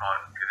 Connect on.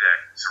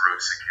 Connect. Zero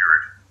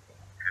secured.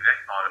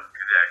 Connect auto.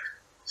 Connect.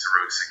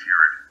 Zero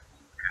secured.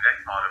 Connect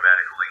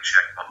automatically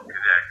check.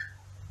 Connect.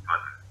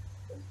 Button.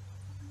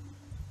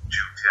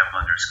 June 10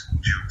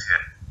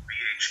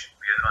 BH.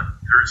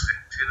 Thursday.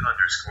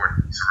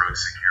 10_0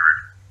 secured.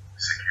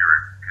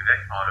 Secured.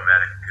 Connect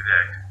automatic.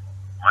 Connect.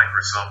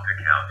 Microsoft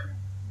account.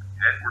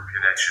 Network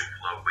connection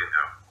flow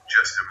window.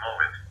 Just a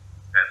moment.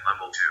 At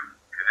level 2.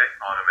 Connect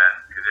automatic.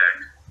 Connect.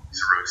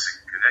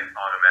 Connect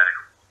automatic.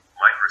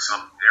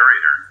 Microsoft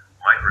narrator.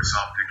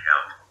 Microsoft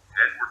account.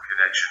 Network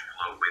connection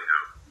flow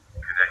window.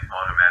 Connect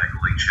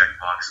automatically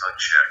checkbox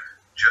unchecked.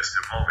 Just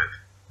a moment.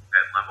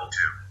 At level 2.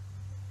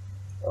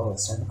 Ồ,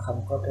 sao nó không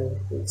có cái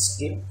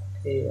skip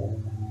cái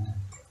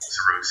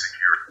Zero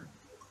secured.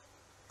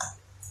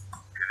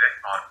 Connect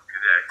on.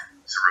 Connect.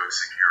 Zero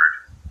secured.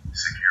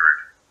 Secured.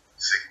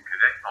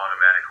 Connect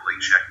automatically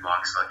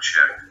checkbox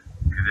unchecked.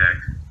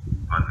 Connect.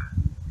 Button.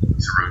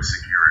 Zero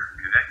secured.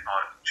 Connect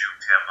on. June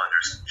 10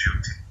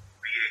 June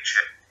BH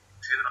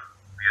 10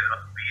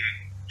 BH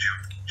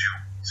June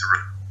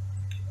 0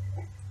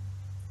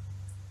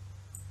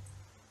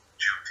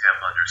 June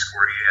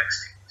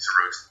 10_EXT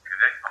 0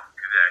 connect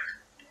connect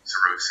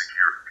 0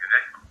 secure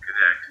connect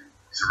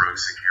 0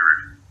 secured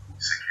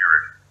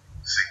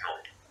signal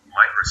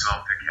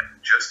Microsoft account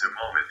just a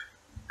moment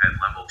at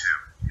level 2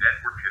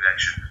 network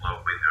connection flow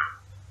window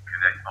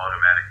connect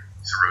automatic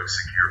 0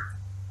 secure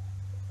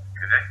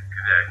connect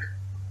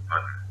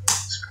button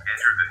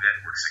enter the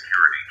network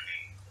security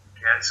key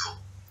cancel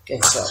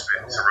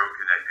spin 0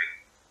 connecting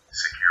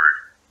secured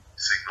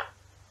signal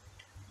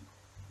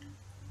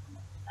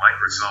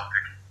Microsoft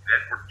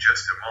network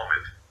just a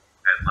moment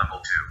at level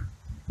 2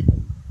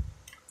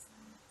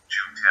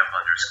 June 10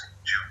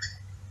 June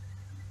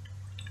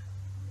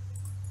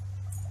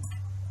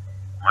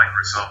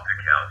Microsoft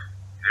account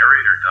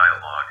narrator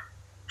dialog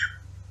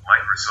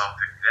Microsoft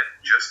net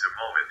just a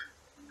moment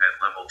at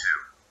level 2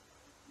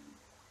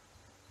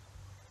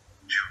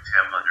 June 10_0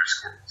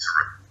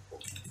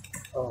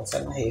 sẽ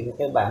nó hiện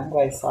cái bảng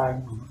wifi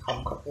mà nó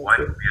không có cái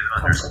bước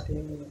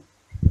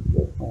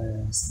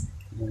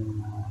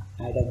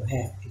I don't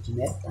have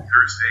internet.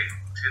 Thursday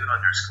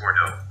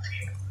 10_no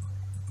team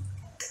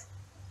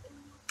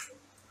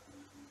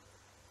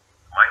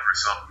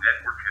Microsoft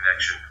network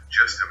connection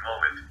just a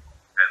moment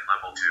at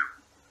level 2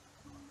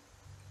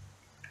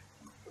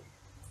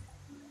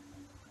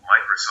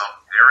 Microsoft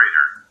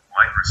narrator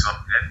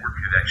Microsoft network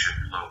connection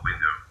flow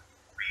window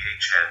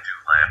BHN do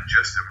lamp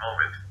just a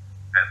moment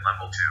at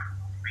level 2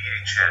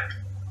 BHN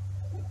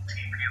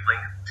TP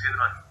link 10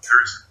 on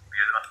Thursday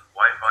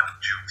Wi-Fi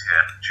June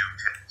 10 0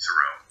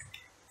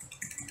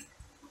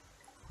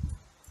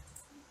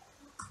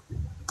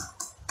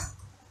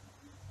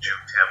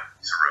 June 10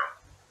 0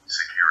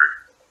 secured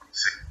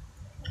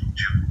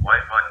June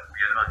Wi-Fi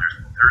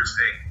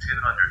Thursday 10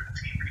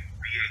 TP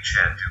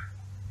BHN do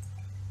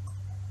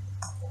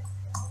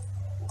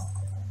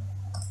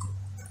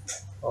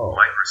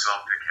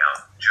Microsoft account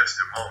just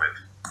a moment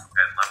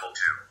at level 2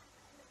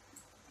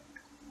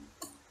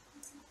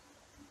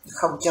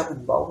 không cho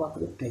mình bỏ qua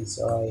clip này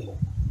rồi.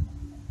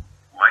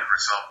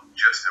 Microsoft,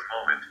 just a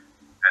moment,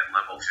 at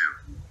level 2.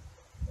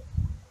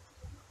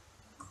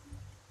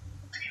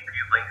 TP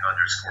link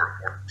underscore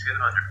 4,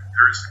 1000,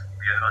 Thursday,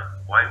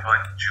 Wi-Fi,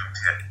 June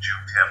 10th,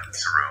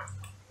 0.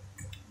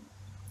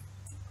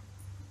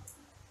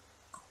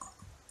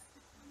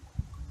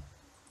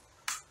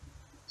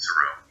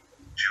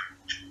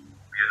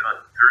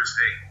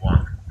 Thursday,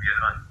 1,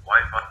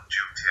 Wi-Fi,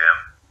 June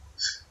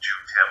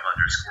 10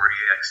 underscore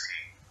ext,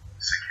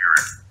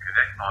 secured,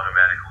 connect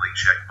automatically,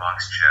 checkbox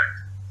checked,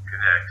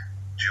 connect,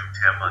 June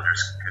 10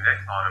 underscore,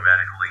 connect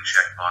automatically,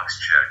 checkbox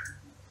checked.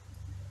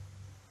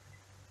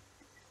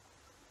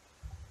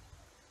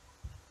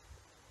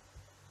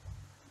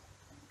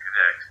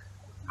 Connect,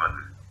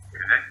 button,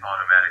 connect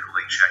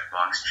automatically,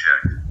 checkbox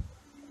checked.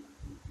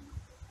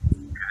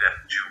 Connect,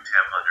 June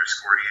 10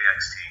 underscore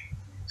ext,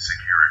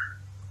 secured.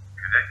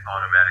 Connect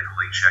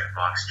automatically,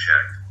 checkbox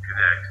checked.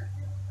 Connect,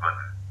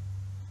 button.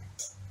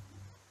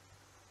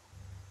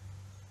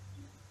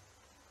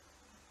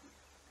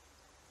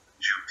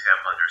 June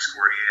 10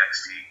 underscore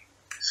ext,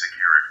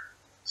 secured.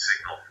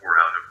 Signal 4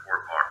 out of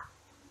 4 bar.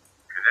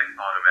 Connect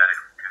automatic,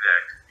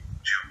 connect.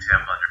 June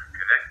 10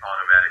 connect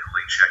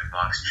automatically,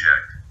 checkbox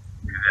checked.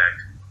 Connect,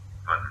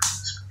 button.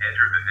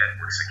 Enter the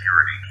network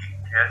security key.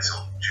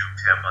 Cancel, June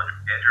 10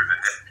 enter the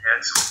net,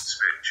 cancel,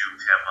 spin, June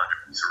 10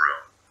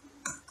 0.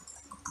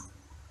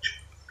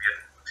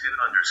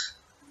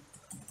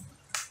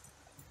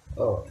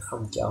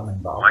 Không cho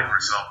mình bỏ.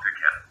 Microsoft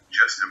account,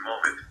 just a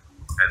moment,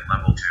 at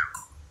level 2.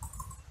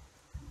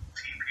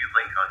 TP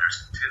link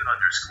 10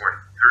 underscore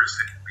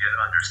Thursday,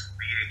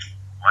 BH,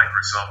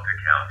 Microsoft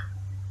account,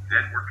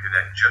 network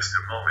connect, just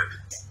a moment,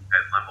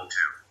 at level 2.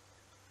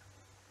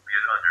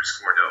 BN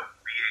underscore no,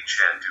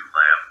 BHN do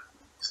lam.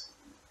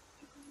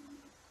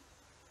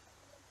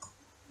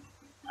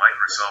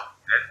 Microsoft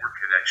network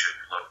connection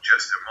flow,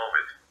 just a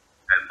moment,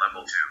 at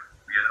level 2.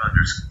 BN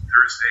underscore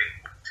Thursday,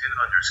 10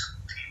 underscore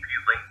TP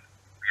link.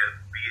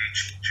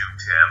 BH June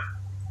 10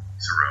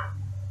 0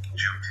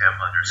 June 10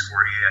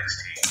 underscore ext.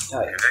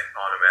 Connect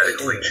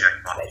automatically,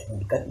 checkbox. Vậy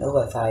mình kết nối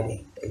wifi đi.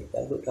 Để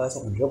tới lúc đó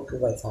xong mình rút cái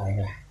wifi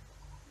ra.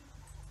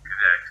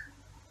 Connect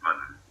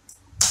button.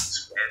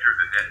 Enter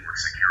the network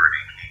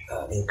security key.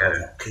 Yêu cầu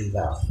nhập key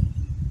vào.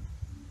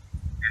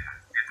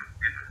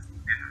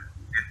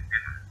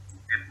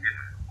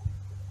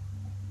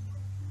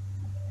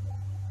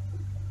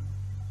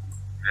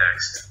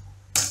 Next.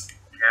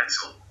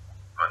 Cancel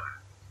button.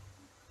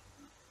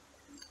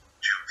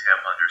 June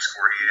 10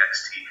 underscore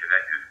ext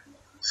connected.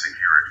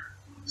 Secured.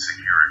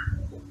 Secured.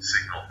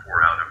 Signal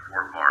 4 out of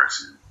 4 bars.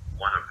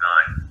 1 of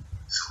 9.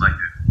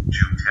 Selected.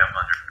 June 10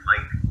 under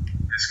link.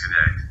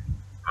 Disconnect.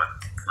 Button.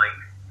 Link.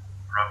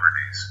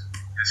 Properties.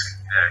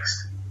 Next.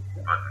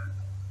 Button.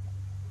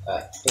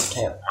 Tiếp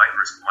theo.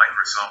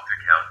 Microsoft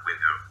account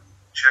window.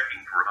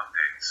 Checking for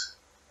updates.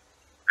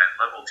 At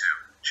level 2.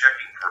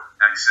 Checking for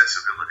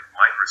accessibility.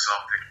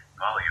 Microsoft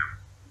volume.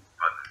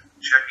 Button.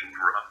 Checking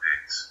for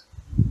updates.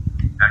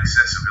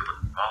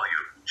 Accessibility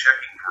volume,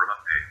 checking for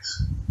updates.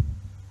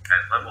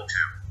 At level 2.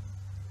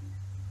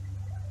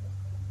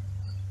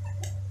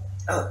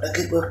 Đó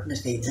cái bước này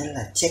thì nó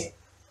là check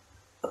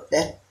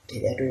update, thì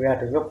để đưa ra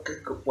tôi rút cái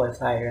cục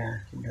wifi ra,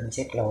 chúng đừng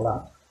check lâu lắm.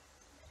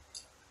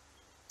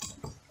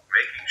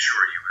 Making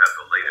sure you have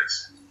the latest.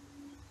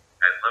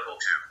 At level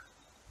 2.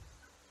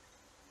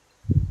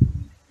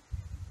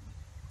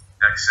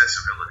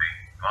 Accessibility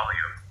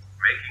volume,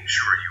 making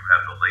sure you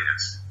have the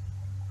latest.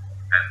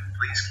 And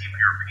please keep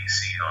your PC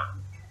on.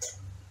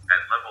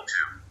 At level 2,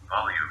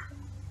 volume.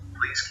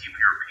 Please keep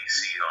your PC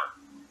on.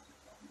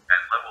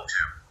 At level 2,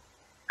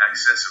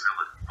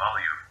 accessibility,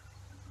 volume.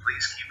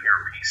 Please keep your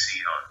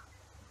PC on.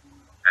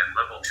 At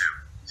level 2,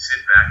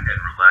 sit back and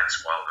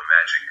relax while the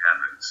magic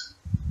happens.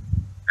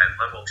 At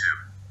level 2,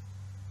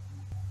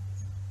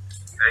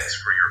 thanks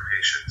for your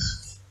patience.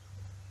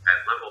 At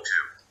level 2.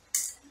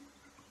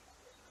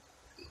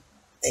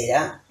 Thì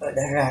đó,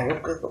 đã ra rút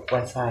cái cục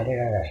wifi đó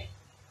ra rồi.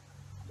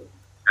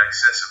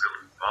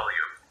 Accessibility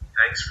volume.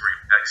 Thanks for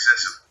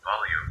accessible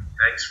volume.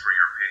 Thanks for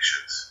your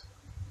patience.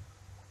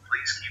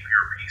 Please keep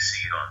your PC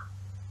on.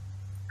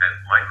 And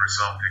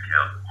Microsoft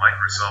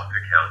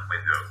account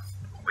window.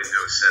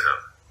 Windows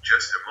setup.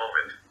 Just a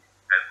moment.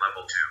 At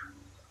level 2.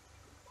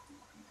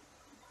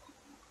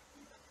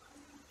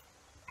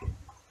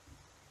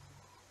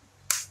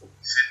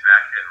 Sit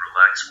back and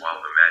relax while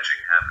the magic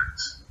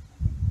happens.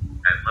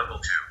 At level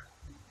 2.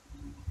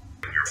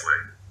 In your way.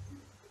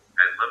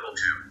 At level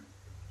 2.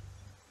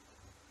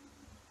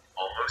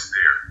 Almost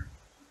there.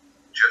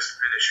 Just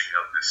finishing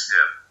up this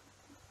step.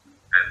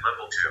 At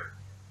level 2.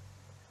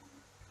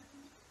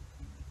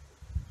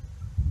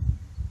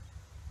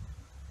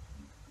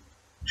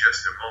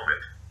 Just a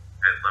moment.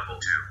 At level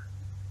 2.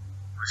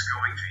 Who's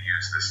going to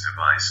use this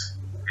device?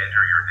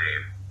 Enter your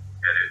name.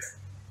 Edit.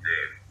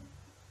 Name.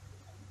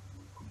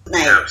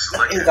 Này,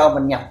 nó yêu cầu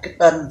mình nhập cái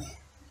tên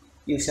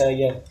user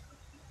vô.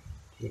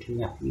 Thì tôi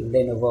nhập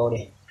Lenovo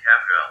đi.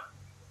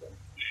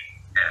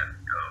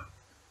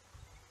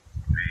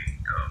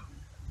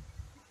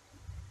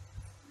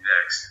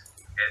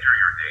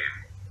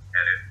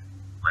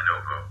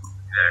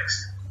 Next.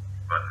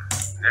 Button.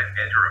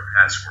 Enter a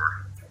password.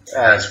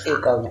 Rồi, yêu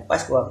cầu nhập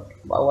password,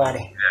 bỏ qua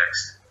đi.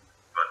 Next.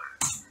 Button.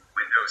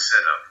 Windows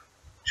setup.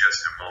 Just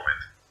a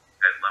moment.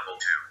 At level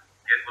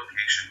 2. Get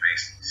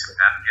location-based.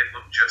 App get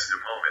look just a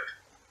moment.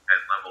 At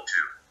level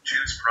 2.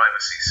 Choose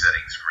privacy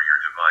settings for your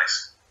device.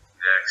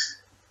 Next.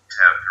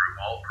 Tab through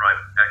all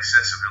private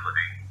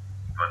accessibility.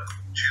 Button.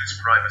 Choose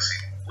privacy.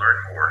 Learn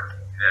more.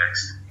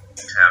 Next.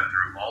 Tab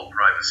through all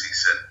privacy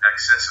set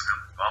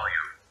accessibility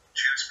volume.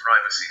 Choose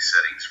privacy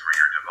settings for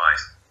your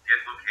device. Get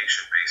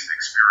location-based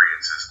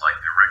experiences like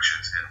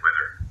directions and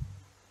weather.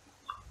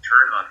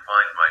 Turn on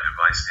Find My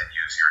Device and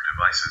use your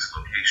device's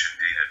location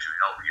data to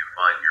help you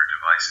find your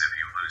device if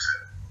you lose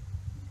it.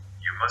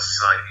 You must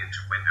sign into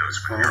Windows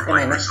with your Cái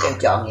này nó kêu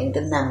Microsoft. chọn những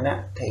tính năng đó,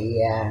 thì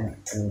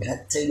mình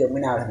thích sử dụng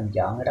cái nào thì mình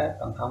chọn cái đó,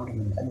 còn không thì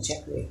mình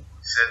uncheck đi.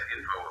 Set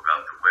info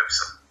about the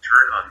website.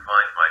 Turn on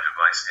Find My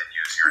Device and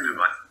use your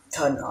device.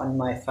 Turn on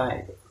my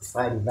file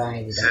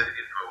device gì đó. Set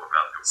info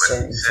about the Set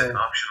web. info. Set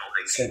optional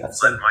Set Let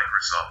option.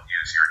 Microsoft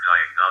use your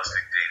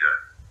diagnostic data.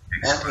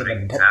 Đó thì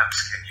mình Excluding thích, apps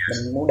can use.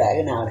 mình muốn để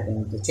cái nào thì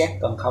mình check,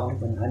 còn không thì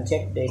mình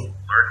uncheck đi.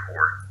 Learn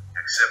more.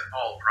 Accept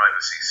all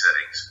privacy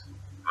settings.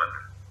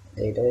 Button.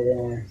 Thì tôi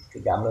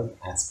chọn luôn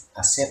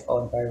accept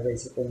all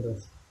privacy luôn.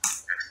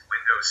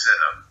 Windows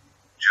setup.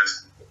 Just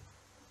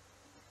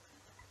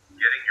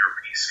getting your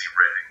PC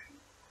ready.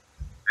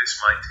 This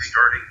might take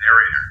starting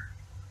narrator.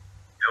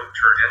 Don't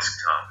turn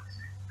desktop.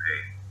 Pay.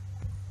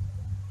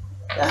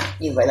 Đó,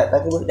 như vậy là tới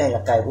cái bước đây là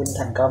cài Win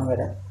thành công rồi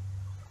đó.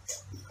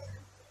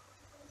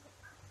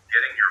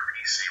 Getting your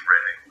PC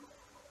ready.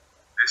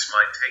 This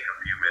might take a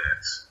few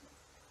minutes.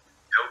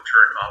 Don't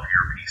turn off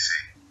your PC.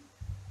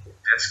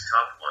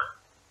 Desktop 1.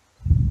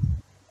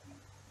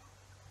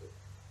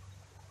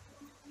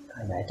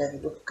 Hồi nãy tới cái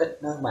bước kết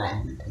nối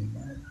mạng thì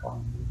nó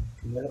còn,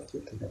 như lúc trước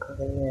thì nó có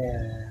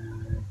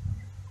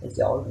cái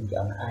chỗ mình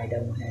chọn là I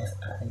don't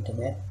have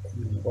internet, thì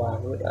mình qua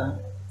bước đó,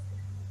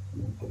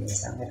 thì mình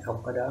sẵn hay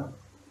không có đó,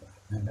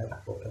 mình đã bắt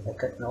buộc là phải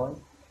kết nối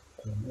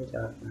thì mới cho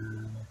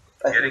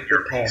cái Getting tiếp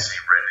your theo. PC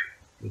ready.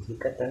 Thì khi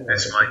kết nối rồi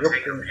This thì might rút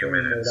take a cái few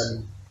minutes.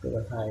 modem cái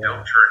wifi ra,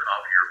 Don't turn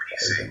off your để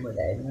PC. mà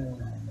để nó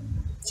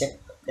check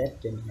update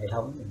trên hệ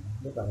thống mình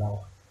rất là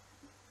lâu.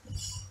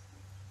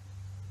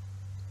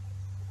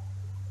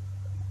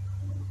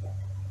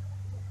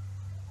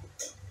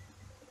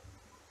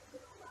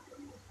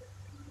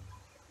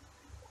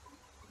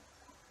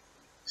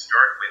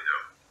 Start window.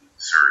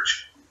 Search.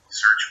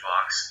 Search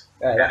box.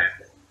 Rồi đó,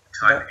 Edit.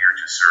 Type here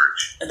to search.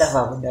 nó đã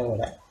vào Windows rồi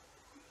đó.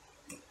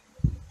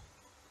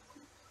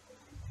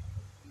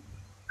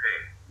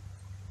 Pane.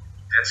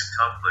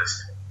 Desktop list.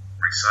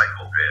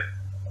 Recycle bin.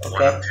 Ok. 1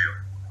 of 2.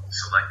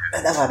 Selected. Nó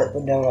đã vào được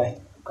Windows rồi,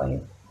 coi như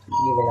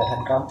vậy là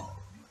thành công.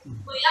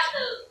 15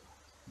 từ.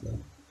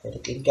 Để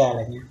tôi kiểm tra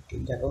lại nha,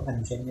 kiểm tra cấu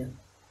hình xem nha.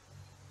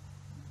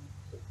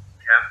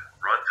 Cap.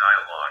 Run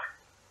dialog.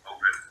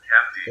 Open.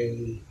 Cap D.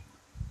 Thì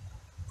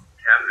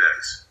Cap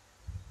X.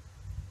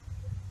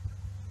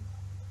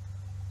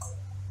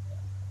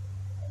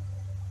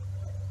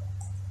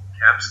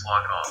 Caps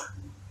lock off.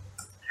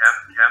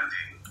 Cap D.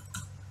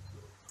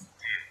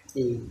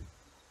 thì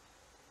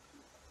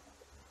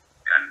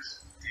X.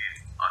 D.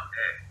 On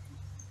A.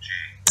 G.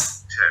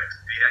 Text.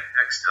 The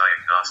X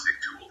diagnostic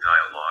tool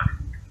dialog.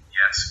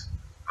 Yes.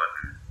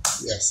 Button.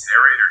 yes,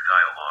 Narrator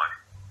dialog.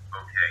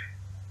 OK.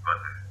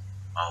 Button.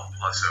 Alt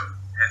plus O.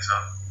 Heads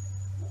up.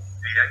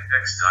 The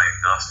X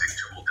diagnostic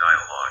tool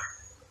dialog.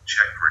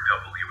 Check for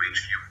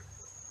WHQ.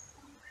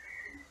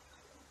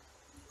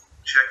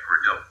 Check for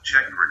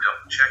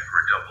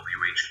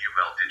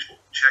WHQL digital.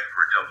 Check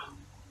for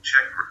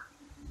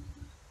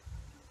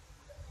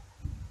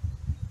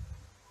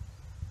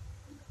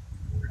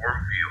form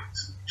fields.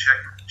 Check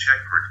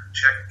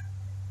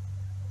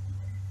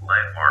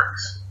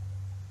landmarks.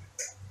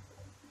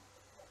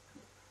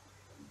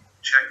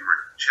 Check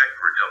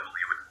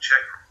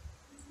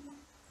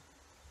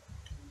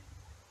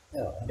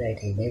ở đây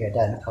thì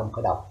narrator nó không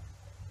có đọc,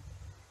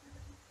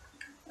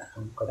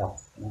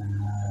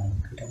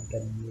 cái thông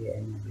tin như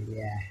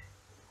NVIDIA.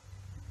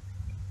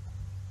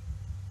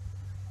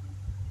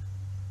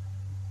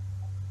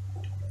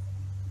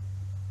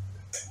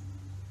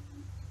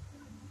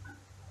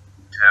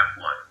 Tab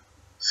 1.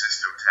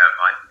 System tab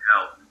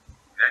help.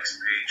 Next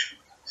page.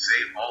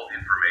 Save all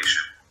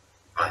information.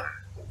 Button.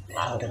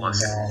 Sau đó mình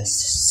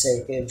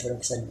save cái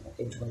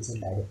information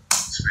lại được.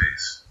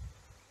 Space.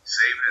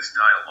 Save as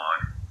dialog.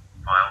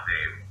 File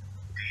name.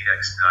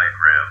 DX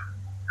diagram.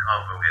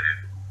 Combo edit.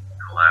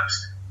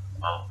 Collapsed.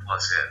 Alt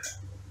plus N.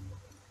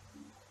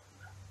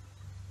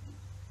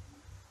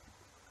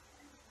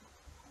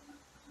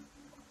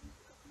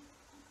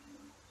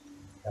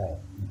 Rồi,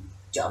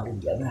 chọn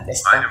đường dẫn là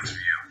desktop. Items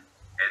view.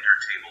 Enter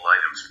table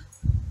items.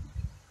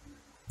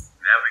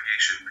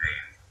 Navigation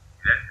pane.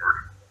 Network.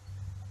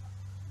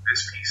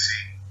 This PC.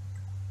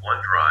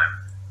 OneDrive.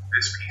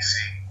 This PC.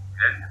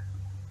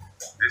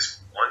 This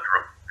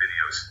OneDrive.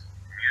 Videos.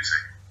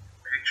 Music.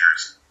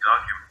 Pictures.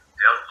 Document.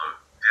 Download.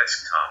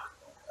 Desktop.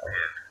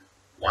 And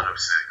 1 of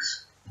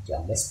 6.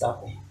 Chọn desktop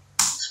này.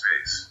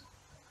 Space.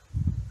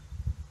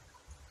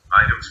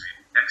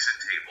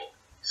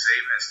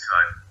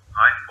 type,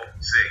 hide,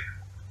 save,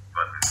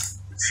 button,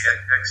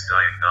 DX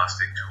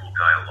diagnostic tool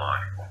dialog,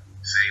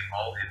 save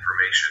all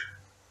information,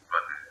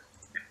 button,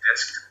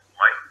 desk,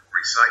 mic,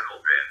 recycle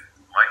bin,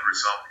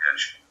 Microsoft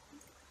Edge,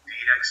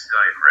 DX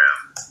diagram.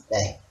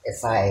 Đây, cái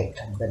file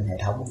thông tin hệ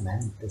thống của bạn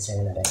tôi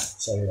save là đây,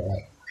 save là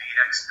đây.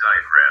 DX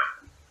diagram.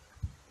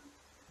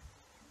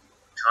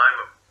 Time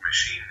of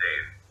machine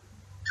name.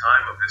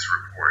 Time of this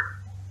report,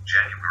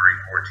 January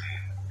 14,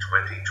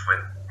 2020.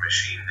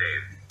 Machine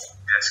name,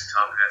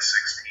 desktop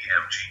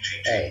S6PM GGG.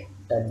 Đây,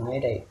 tên máy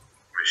đây.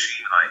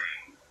 Machine ID,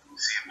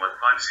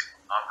 C150.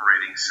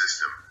 Operating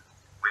system,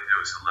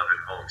 Windows 11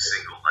 Home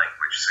Single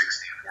Language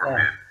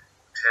 64-bit,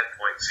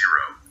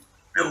 10.0.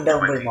 Build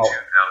Windows 11.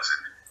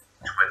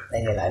 2020.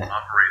 Đây lại nè.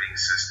 Operating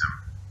system,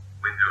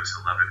 Windows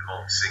 11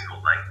 Home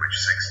Single Language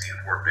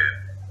 64-bit,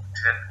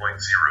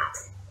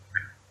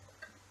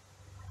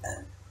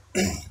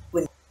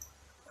 10.0.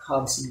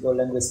 Home Single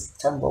Language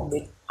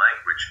 64-bit.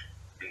 Language,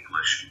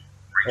 English,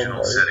 regional Ngôn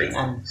ngữ setting, tiếng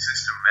Anh.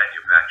 system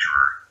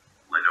manufacturer,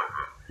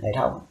 Lenovo. Hệ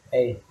thống,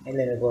 đây, máy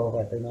Lenovo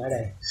và tôi nói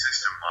đây.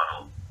 System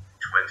model,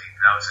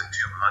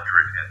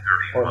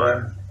 20,235. Model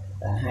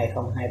là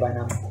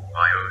 20235.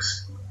 BIOS,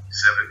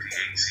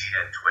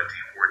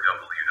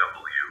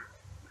 78CN24WW,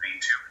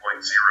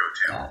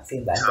 V2.02.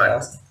 Phiên bản Type,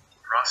 BIOS.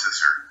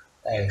 processor,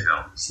 Đây,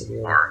 Intel, CPU.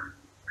 ARC,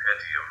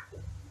 Pentium,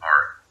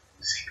 ARC,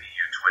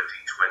 CPU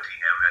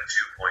 2020M at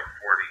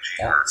 2.40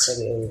 GHz.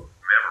 CPU.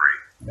 Memory,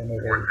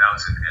 Memory.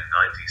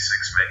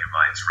 4096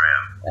 megabytes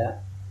RAM. Đó.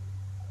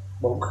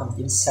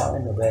 4096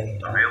 MB.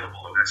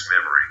 Available OS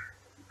memory,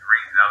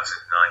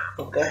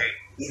 3009. Ok,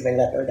 như vậy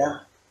là rồi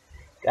đó.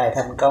 Cài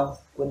thành công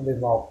Win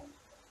 11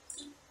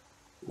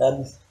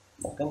 lên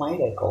một cái máy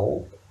đời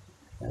cũ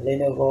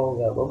Lenovo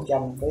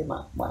G400 với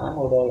mã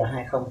model là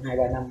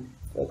 20235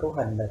 với cấu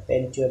hình là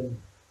trên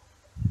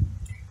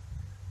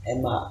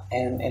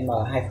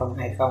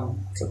M2020,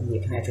速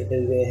nhiệt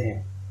 2,4 GHz,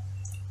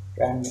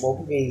 RAM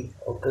 4GB,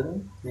 ổ cứng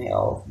 2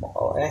 ổ, một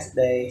ổ SD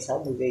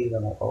 60GB và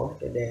một ổ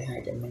SSD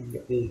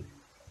 250GB.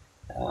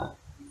 Đó.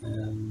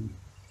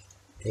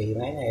 Thì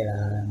máy này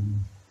là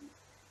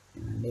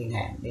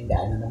niên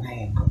đại là năm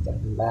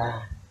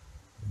 2013,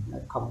 nó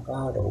không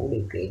có đủ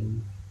điều kiện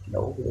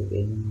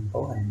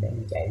cấu hình để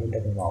mà chạy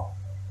Windows 11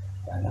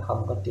 và nó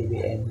không có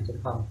TVM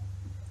 2.0,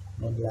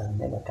 nên là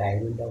nếu mà cài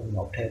Windows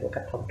 11 theo cái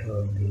cách thông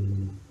thường thì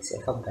sẽ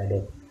không cài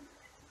được.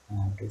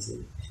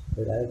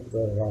 Tôi đã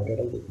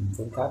dùng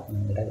phương pháp mà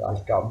người ta gọi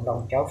trộn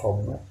lông cháo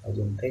phùng đó, là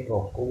dùng cái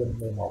ruột của Windows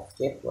 11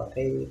 chép qua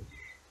cái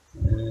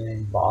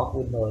vỏ của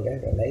Windows 10 đó,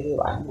 rồi lấy cái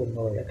bản Windows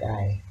 10 để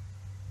cài.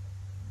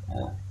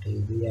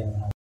 Thì bây giờ